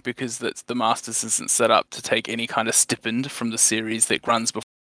venue because the Masters isn't set up to take any kind of stipend from the series that runs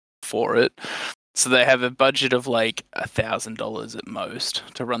before it. So they have a budget of like $1,000 at most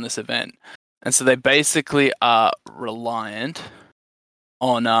to run this event. And so they basically are reliant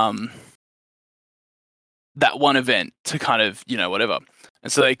on that one event to kind of, whatever.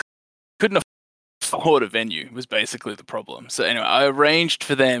 And so they couldn't afford a venue was basically the problem. So anyway, I arranged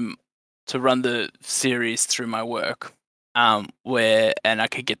for them to run the series through my work and I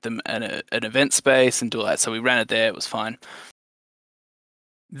could get them an event space and do all that. So we ran it there. It was fine.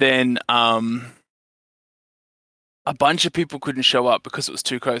 Then a bunch of people couldn't show up because it was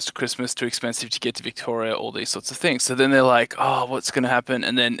too close to Christmas, too expensive to get to Victoria, all these sorts of things. So then they're like, "Oh, what's going to happen?"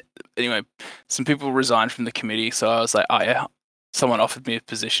 And then, anyway, some people resigned from the committee. So I was like, "Oh, yeah." Someone offered me a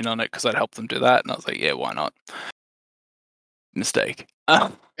position on it because I'd helped them do that. And I was like, "Yeah, why not?" Mistake.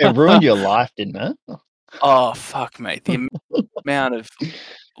 It ruined your life, didn't it? Oh, fuck, mate. The amount of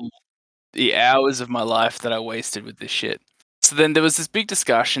the hours of my life that I wasted with this shit. So then there was this big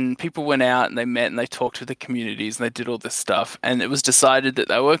discussion. People went out and they met and they talked to the communities and they did all this stuff. And it was decided that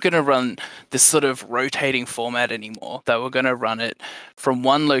they weren't going to run this sort of rotating format anymore. They were going to run it from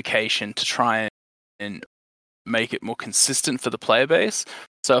one location to try and make it more consistent for the player base.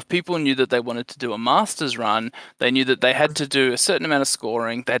 So if people knew that they wanted to do a Masters run, they knew that they had to do a certain amount of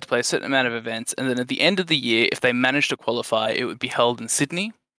scoring, they had to play a certain amount of events, and then at the end of the year, if they managed to qualify, it would be held in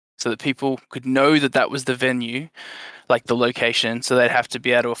Sydney, so that people could know that that was the venue, like the location, so they'd have to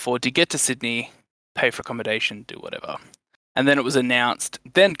be able to afford to get to Sydney, pay for accommodation, do whatever. And then it was announced.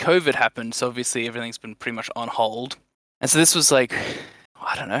 Then COVID happened, so obviously everything's been pretty much on hold. And so this was like,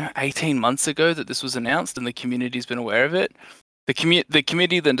 I don't know, 18 months ago that this was announced, and the community's been aware of it. The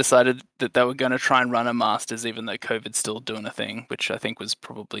committee then decided that they were going to try and run a Masters, even though COVID's still doing a thing, which I think was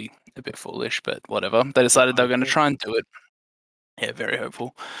probably a bit foolish, but whatever. They decided they were going to try and do it. Yeah, very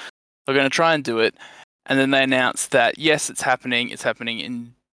hopeful. They're going to try and do it, and then they announced that, yes, it's happening. It's happening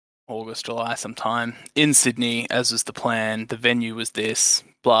in August, July sometime, in Sydney, as was the plan. The venue was this,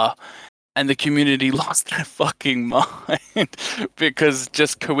 blah. And the community lost their fucking mind because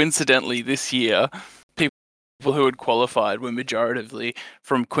just coincidentally this year, people who had qualified were majoritively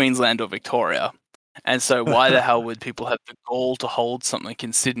from Queensland or Victoria. And so why the hell would people have the gall to hold something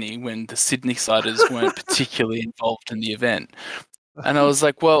in Sydney when the Sydney-siders weren't particularly involved in the event? And I was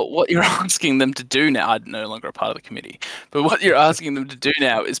like, well, what you're asking them to do now, I'm no longer a part of the committee, but what you're asking them to do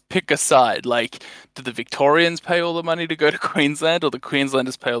now is pick a side. Like, do the Victorians pay all the money to go to Queensland, or the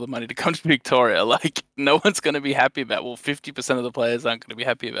Queenslanders pay all the money to come to Victoria? Like, no one's going to be happy about, well, 50% of the players aren't going to be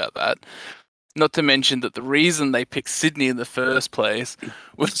happy about that. Not to mention that the reason they picked Sydney in the first place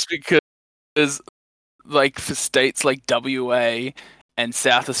was because, like, for states like WA and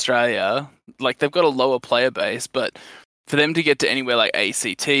South Australia, like, they've got a lower player base, but for them to get to anywhere like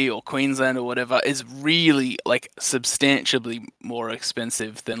ACT or Queensland or whatever is really, like, substantially more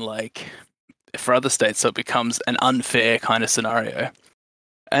expensive than, like, for other states. So it becomes an unfair kind of scenario.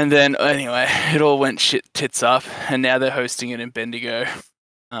 And then, anyway, it all went tits up, and now they're hosting it in Bendigo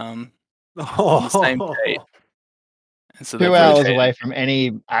on the same date. And so 2 hours away from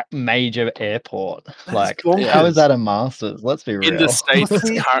any major airport. Like, how is that a Masters? Let's be real. In the states,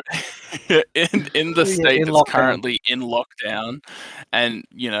 it's currently in lockdown, and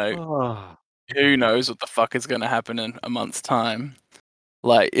who knows what the fuck is going to happen in a month's time?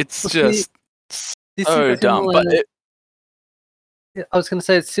 Like, it's just so dumb. But I was going to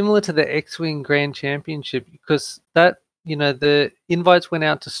say it's similar to the X-Wing Grand Championship, because that, the invites went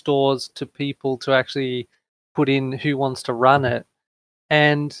out to stores, to people to actually put in who wants to run it,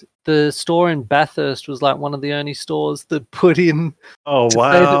 and the store in Bathurst was like one of the only stores that put in say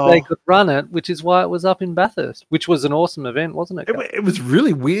that they could run it, which is why it was up in Bathurst, which was an awesome event, wasn't it? It was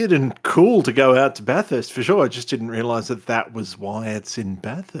really weird and cool to go out to Bathurst, for sure. I just didn't realise that was why it's in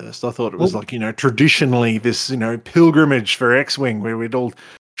Bathurst. I thought it was traditionally this, pilgrimage for X-Wing, where we'd all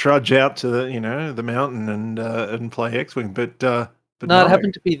trudge out to the mountain and play X-Wing. But no, it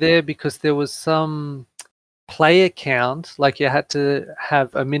happened to be there because there was some player count, like you had to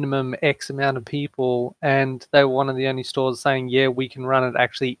have a minimum X amount of people, and they were one of the only stores saying, yeah, we can run it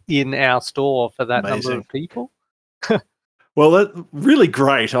actually in our store for that number of people. Well, that's really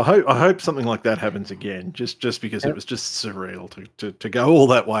great. I hope something like that happens again, just because it was just surreal to go all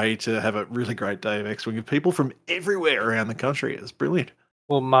that way to have a really great day of X-Wing with people from everywhere around the country. It's brilliant.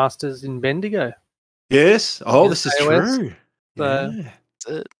 Well, Masters in Bendigo. This is true. So, that's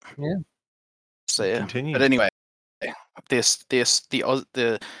it. Yeah. So yeah, continue. But anyway,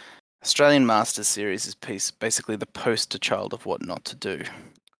 the Australian Masters Series is basically the poster child of what not to do.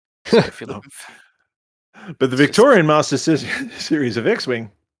 So if you're looking but the Victorian Masters Series of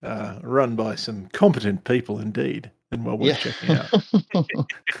X-Wing, run by some competent people indeed, and well worth checking out.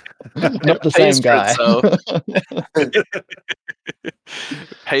 Not the same guy. It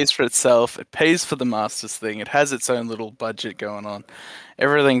pays for itself. It pays for the Masters thing. It has its own little budget going on.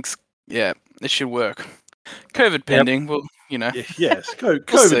 Everything's it should work. COVID pending. Well, Yes, COVID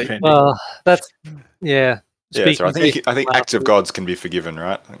pending. Well, that's So I think acts of gods can be forgiven,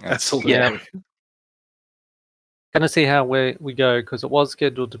 right? Absolutely. Yeah. Going to see how we go, because it was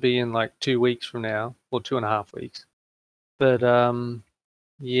scheduled to be in like 2 weeks from now, or 2.5 weeks. But lockdown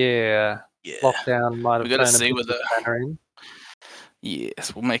might have. We got to see whether.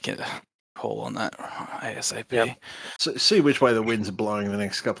 Yes, we'll make a call on that ASAP. Yep. So see which way the winds are blowing in the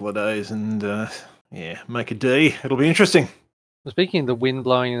next couple of days, and make a D. It'll be interesting. Well, speaking of the wind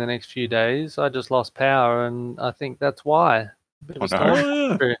blowing in the next few days, I just lost power, and I think that's why.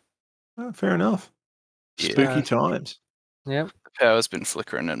 Fair enough. Yeah. Spooky times. Yep. power's been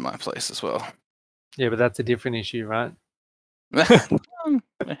flickering in my place as well. Yeah, but that's a different issue, right?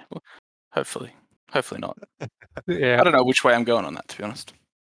 Hopefully not. Yeah. I don't know which way I'm going on that, to be honest.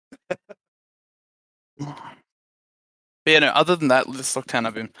 But yeah, no, other than that, this lockdown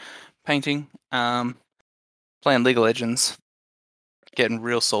I've been painting, playing League of Legends, getting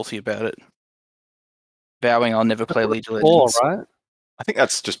real salty about it, vowing I'll never play League of Legends. All right. I think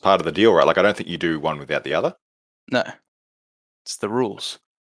that's just part of the deal, right? Like, I don't think you do one without the other. No, it's the rules.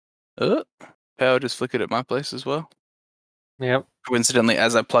 Power just flickered at my place as well. Yep. Coincidentally,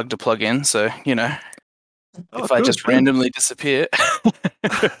 as I plugged a plug in, so Oh, if I good, just good. randomly disappear.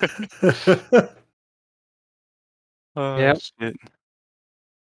 Yep. Shit.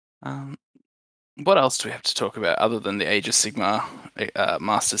 What else do we have to talk about other than the Age of Sigmar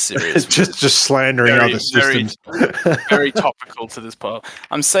Master Series? just slandering very, other systems. very topical to this pile.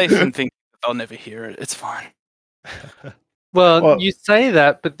 I'm safe in thinking I'll never hear it. It's fine. Well, you say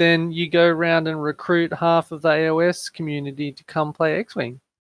that, but then you go around and recruit half of the AOS community to come play X-Wing.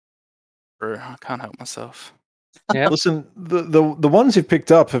 I can't help myself. Yeah. Listen, the ones you've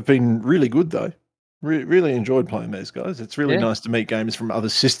picked up have been really good, though. Really enjoyed playing those guys. It's really nice to meet gamers from other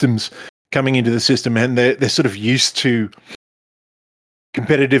systems coming into the system, and they're sort of used to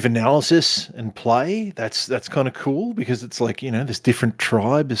competitive analysis and play. That's kind of cool, because it's like, this different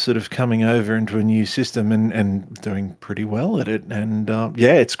tribe is sort of coming over into a new system and doing pretty well at it. And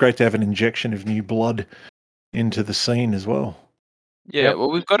it's great to have an injection of new blood into the scene as well. Yeah,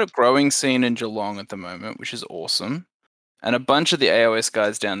 well, we've got a growing scene in Geelong at the moment, which is awesome. And a bunch of the AOS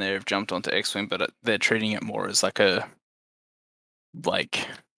guys down there have jumped onto X-Wing, but they're treating it more as like a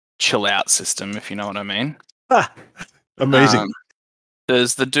chill out system, if you know what I mean. Amazing.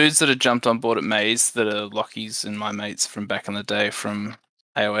 There's the dudes that have jumped on board at Maze that are Lockies and my mates from back in the day from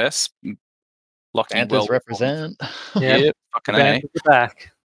AOS. Lockie Panthers represent. Yeah, fucking A.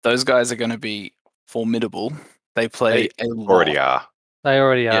 Back. Those guys are going to be formidable. They play They already are. They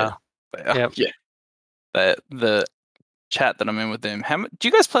already are. Yep. Yeah. The chat that I'm in with them. Do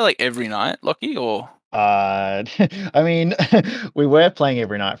you guys play like every night, Lockie, or? I mean, we were playing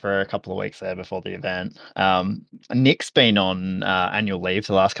every night for a couple of weeks there before the event. Nick's been on annual leave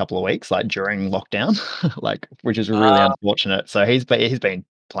the last couple of weeks, like during lockdown, which is really unfortunate. So he's been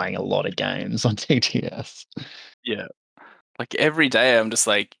playing a lot of games on TTS. Yeah, like every day I'm just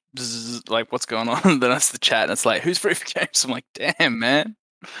like, like what's going on? Then that's the chat, and it's like, who's free for games? I'm like, damn man,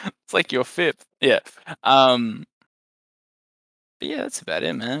 it's like your fifth. Yeah. But yeah, that's about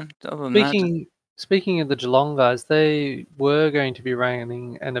it, man. Other than that, Speaking of the Geelong guys, they were going to be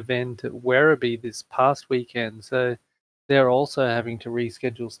running an event at Werribee this past weekend, so they're also having to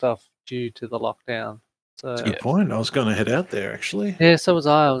reschedule stuff due to the lockdown. So Good point. I was going to head out there, actually. yeah, so was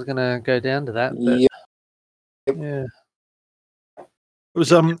I. I was going to go down to that. But yeah. It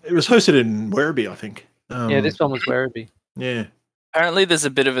was hosted in Werribee, I think. Yeah, this one was Werribee. Yeah. apparently there's a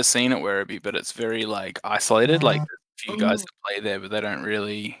bit of a scene at Werribee, but it's very like isolated. Like there's a few guys that play there, but they don't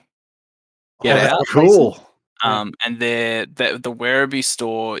really get out. Cool. And the Werribee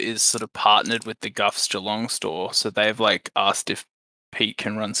store is sort of partnered with the Guffs Geelong store, so they've like asked if Pete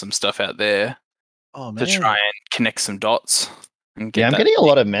can run some stuff out there to try and connect some dots. And get I'm that getting a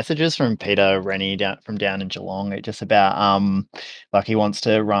lot of messages from Peter Rennie down in Geelong, just about like he wants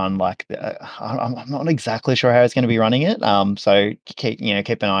to run like I'm not exactly sure how he's going to be running it. So keep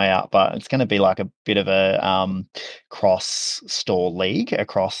an eye out, but it's going to be like a bit of a cross store league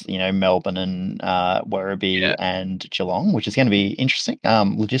across Melbourne and Werribee and Geelong, which is going to be interesting.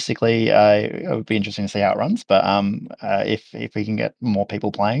 Logistically, it would be interesting to see how it runs. But if we can get more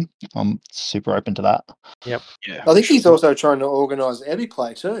people playing, I'm super open to that. Yep. Yeah. I think he's also trying to organise Eddie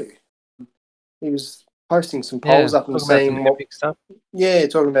Play too. He was posting some polls up and seeing what stuff. Yeah,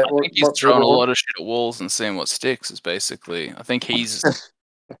 talking about I think he's throwing a lot of shit at walls and seeing what sticks. Is basically, I think he's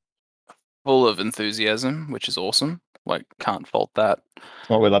full of enthusiasm, which is awesome. Like, can't fault that.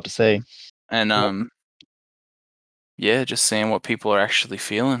 What we'd love to see. And just seeing what people are actually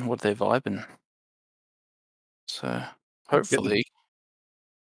feeling, what they're vibing. So hopefully,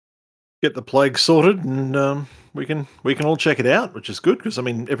 get the plague sorted, and we can all check it out, which is good because I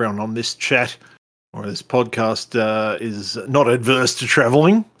mean everyone on this chat or this podcast is not adverse to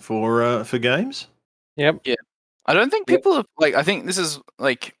traveling for games. Yep. Yeah. I don't think people have, like, I think this is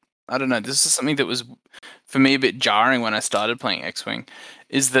like, I don't know, this is something that was for me a bit jarring when I started playing X-Wing,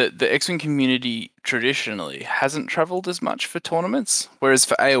 is that the X-Wing community traditionally hasn't traveled as much for tournaments, whereas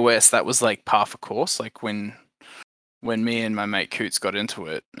for AOS that was like par for course. Like when me and my mate Coots got into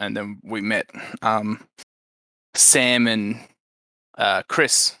it, and then we met Sam and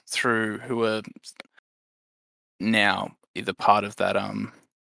Chris who are now either part of that.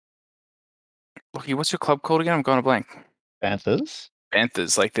 Lockie, what's your club called again? I'm going to blank. Panthers.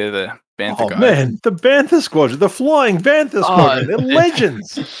 Panthers, like they're the Bantha Oh guys. man, the Bantha Squadron, the Flying Bantha Squadron, they're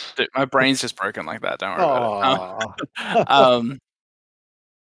legends. Dude, my brain's just broken like that. Don't worry about Oh,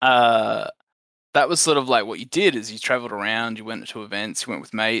 it. That was sort of like what you did is you traveled around, you went to events, you went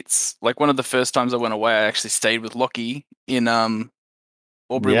with mates. Like one of the first times I went away, I actually stayed with Lockie in Albury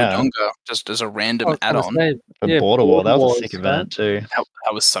Wodonga just as a random add-on. The Border War, that was a sick event too.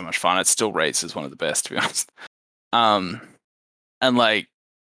 That was so much fun. It still rates as one of the best, to be honest. And like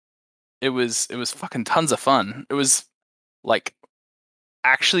it was fucking tons of fun. It was like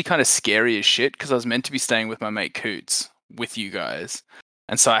actually kind of scary as shit because I was meant to be staying with my mate Coots with you guys.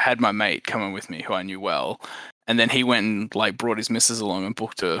 And so I had my mate coming with me who I knew well. And then he went and like brought his missus along and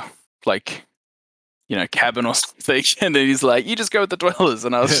booked a like, cabin or something. And then he's like, you just go with the Dwellers.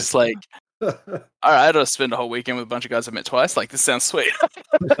 And I was just like, all right, I'll spend a whole weekend with a bunch of guys I met twice. Like, this sounds sweet.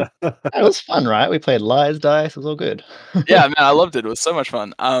 It was fun, right? We played Lies Dice. It was all good. Yeah, man, I loved it. It was so much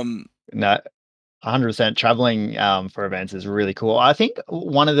fun. No, 100% traveling for events is really cool. I think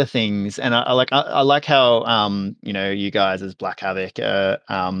one of the things, and I like how you guys as Black Havoc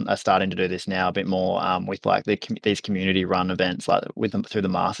are starting to do this now a bit more with like these community run events like with them through the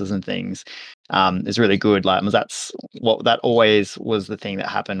Masters and things. Is really good. Like that always was the thing that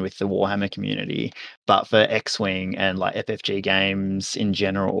happened with the Warhammer community, but for X-Wing and like FFG games in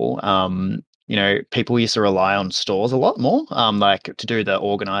general. People used to rely on stores a lot more, like to do the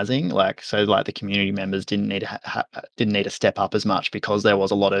organizing. Like, so like the community members didn't need to step up as much because there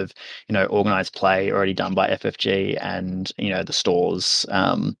was a lot of, organized play already done by FFG and, the stores.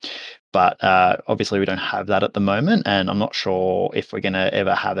 But obviously we don't have that at the moment. And I'm not sure if we're going to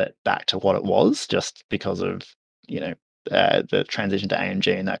ever have it back to what it was just because of, the transition to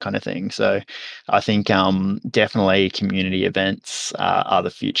AMG and that kind of thing. So I think definitely community events are the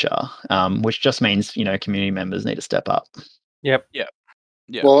future, which just means community members need to step up. Yep. Yeah.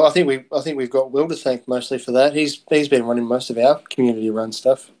 Well, I think we've got Will to thank mostly for that. He's been running most of our community run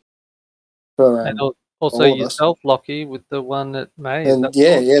stuff. For, and also yourself, Lockie, with the one at May. And that's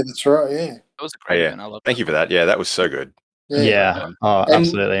right. Yeah, that was a great event. I love. Thank you for that. Yeah, that was so good. Yeah. Oh,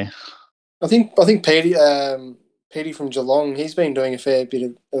 absolutely. I think Petey from Geelong, he's been doing a fair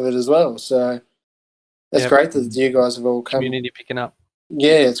bit of it as well. So that's great that you guys have all come. Community picking up.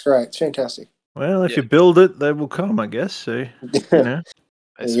 Yeah, it's great. It's fantastic. Well, if you build it, they will come, I guess. So,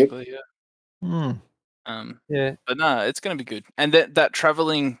 basically, yeah. Yeah. But no, it's going to be good. And that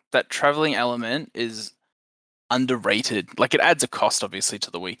traveling element is underrated. Like, it adds a cost, obviously,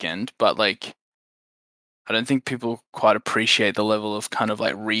 to the weekend, but like, I don't think people quite appreciate the level of kind of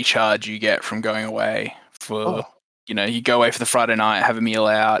like recharge you get from going away for. You go away for the Friday night, have a meal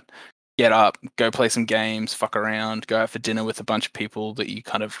out, get up, go play some games, fuck around, go out for dinner with a bunch of people that you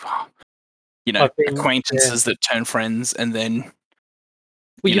kind of, acquaintances that turn friends, and then,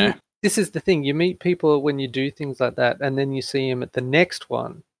 this is the thing. You meet people when you do things like that, and then you see them at the next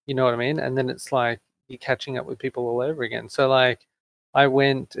one. You know what I mean? And then it's like you're catching up with people all over again. So, like, I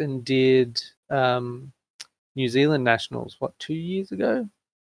went and did New Zealand Nationals, 2 years ago?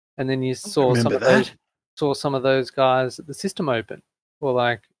 And then you saw some of those guys at the System Open. Or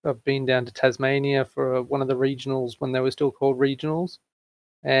like I've been down to Tasmania for one of the regionals when they were still called regionals.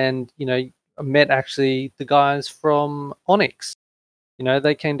 And, I met actually the guys from Onyx.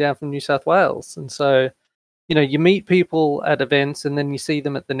 They came down from New South Wales. And so, you meet people at events and then you see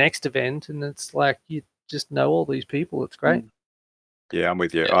them at the next event and it's like you just know all these people. It's great. Yeah, I'm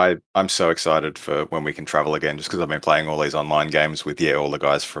with you. I'm so excited for when we can travel again just because I've been playing all these online games with all the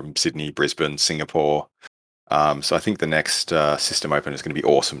guys from Sydney, Brisbane, Singapore. So I think the next System Open is going to be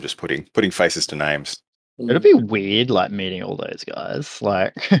awesome, just putting faces to names. It'll be weird, like meeting all those guys,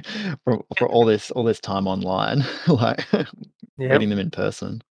 like for all this time online, like meeting them in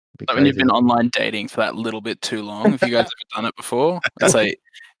person. I mean, you've been online dating for that little bit too long. If you guys ever done it before, it's like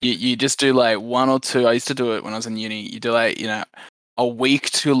you just do like one or two. I used to do it when I was in uni. You do like a week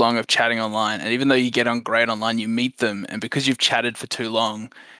too long of chatting online, and even though you get on great online, you meet them, and because you've chatted for too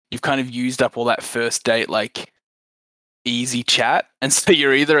long, you've kind of used up all that first date like easy chat, and so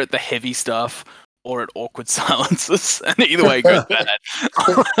you're either at the heavy stuff or at awkward silences, and either way it goes bad.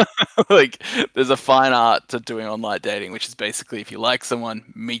 Like, there's a fine art to doing online dating, which is basically if you like someone,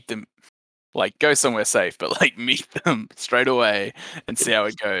 meet them, like go somewhere safe, but like meet them straight away and see how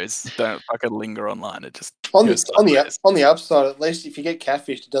it goes. Don't fucking linger online. It just on the upside, at least if you get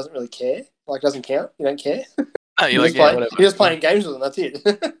catfished, it doesn't really care. Like, doesn't count. You don't care. No, you're you're just playing games with them. That's it.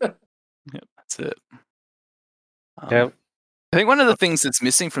 Yep, that's it. Yeah. I think one of the things that's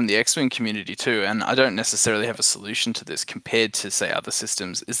missing from the X-Wing community too, and I don't necessarily have a solution to this compared to, say, other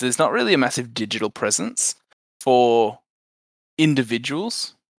systems, is there's not really a massive digital presence for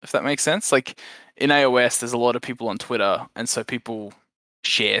individuals, if that makes sense. Like in AOS, there's a lot of people on Twitter, and so people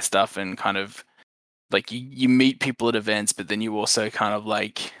share stuff and kind of like you meet people at events, but then you also kind of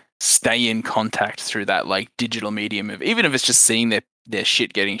like stay in contact through that like digital medium of, even if it's just seeing their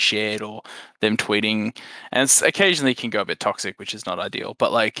shit getting shared or them tweeting, and it's occasionally can go a bit toxic, which is not ideal,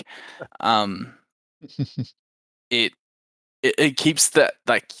 but like it keeps that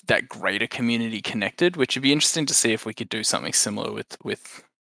like that greater community connected, which would be interesting to see if we could do something similar with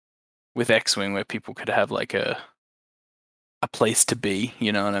X-Wing, where people could have like a place to be,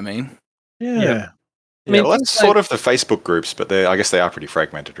 you know what I mean? Yeah. I mean, well, that's sort of the Facebook groups, but I guess they are pretty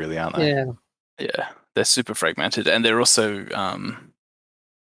fragmented, really, aren't they? Yeah, they're super fragmented, and they're also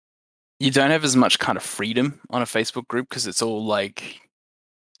you don't have as much kind of freedom on a Facebook group because it's all like,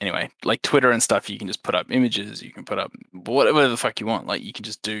 anyway, like Twitter and stuff. You can just put up images, you can put up whatever the fuck you want. Like you can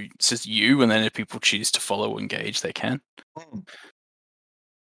just do, it's just you, and then if people choose to follow or engage, they can.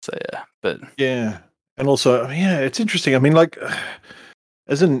 So yeah, but yeah, and also it's interesting. I mean, like.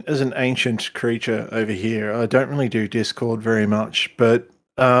 As an ancient creature over here, I don't really do Discord very much, but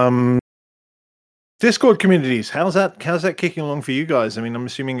Discord communities, how's that kicking along for you guys? I mean, I'm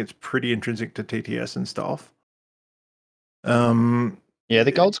assuming it's pretty intrinsic to TTS and stuff. Yeah,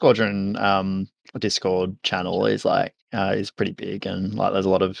 the Gold Squadron Discord channel is like is pretty big, and like there's a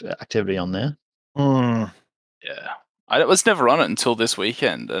lot of activity on there. Yeah, I was never on it until this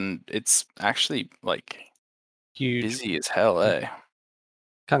weekend, and it's actually like huge, busy as hell, eh?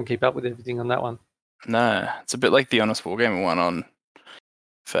 Can't keep up with everything on that one. No, it's a bit like the Honest Wargaming one on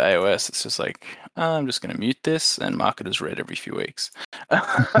for AOS. It's just like, I'm just going to mute this and mark it as read every few weeks. But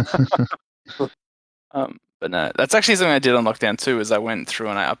no, that's actually something I did on lockdown too. Is I went through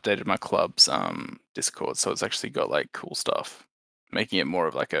and I updated my club's Discord, so it's actually got like cool stuff, making it more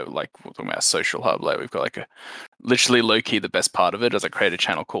of like we're talking about a social hub. Like we've got like a literally low key. The best part of it is I create a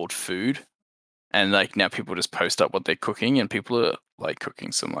channel called Food. And like now people just post up what they're cooking, and people are like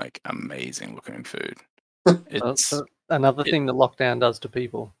cooking some like amazing looking food. It's another thing that lockdown does to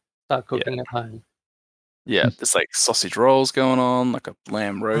people. Start cooking at home. Yeah, there's like sausage rolls going on, like a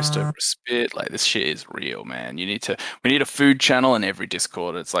lamb roast over a spit. Like this shit is real, man. We need a food channel in every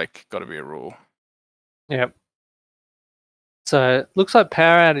Discord. It's like got to be a rule. Yep. So it looks like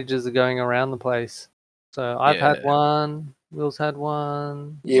power outages are going around the place. So I've had one. Will's had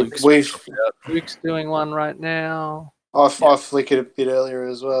one. Yeah, Luke's doing one right now. I flickered a bit earlier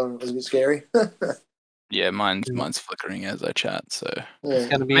as well. It was a bit scary. Yeah, mine's flickering as I chat. So it's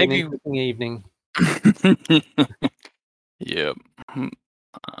going to be an interesting evening. Yep.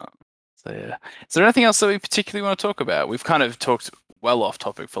 So yeah, is there anything else that we particularly want to talk about? We've kind of talked well off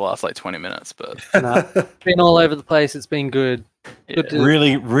topic for the last like 20 minutes, but it's been all over the place. It's been good.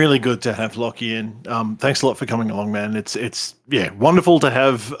 Really, really good to have Lockie in. Thanks a lot for coming along, man. It's wonderful to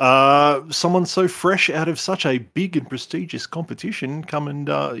have someone so fresh out of such a big and prestigious competition come and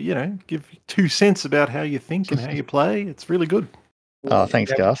give 2 cents about how you think and how you play. It's really good. Oh,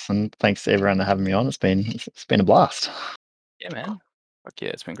 thanks, Gus, and thanks to everyone for having me on. It's been a blast. Yeah, man. Fuck yeah,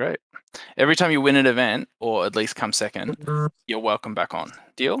 it's been great. Every time you win an event, or at least come second, you're welcome back on.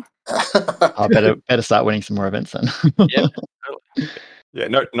 Deal? I better start winning some more events then. Yeah. Yeah,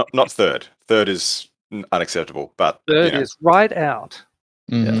 no, not third. Third is unacceptable, but third is right out.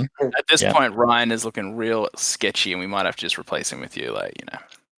 Mm-hmm. Yeah. At this point, Ryan is looking real sketchy, and we might have to just replace him with you,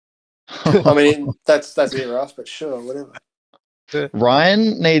 I mean, that's a bit rough, but sure, whatever.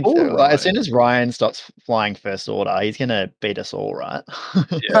 Ryan needs as soon as Ryan stops flying first order, he's gonna beat us all, right?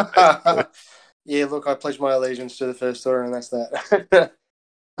 Yeah. Yeah, look, I pledge my allegiance to the First Order, and that's that.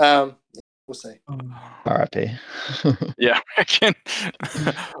 We'll see. R.I.P. Yeah, I reckon.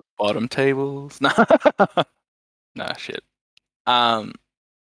 Bottom tables. Nah, shit. Alrighty.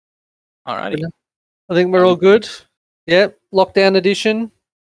 I think we're all good. Yep, lockdown edition.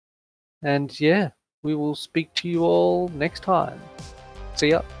 And yeah, we will speak to you all next time. See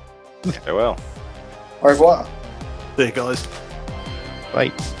ya. Farewell. Au revoir. There, guys.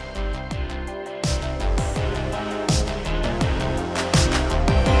 Bye.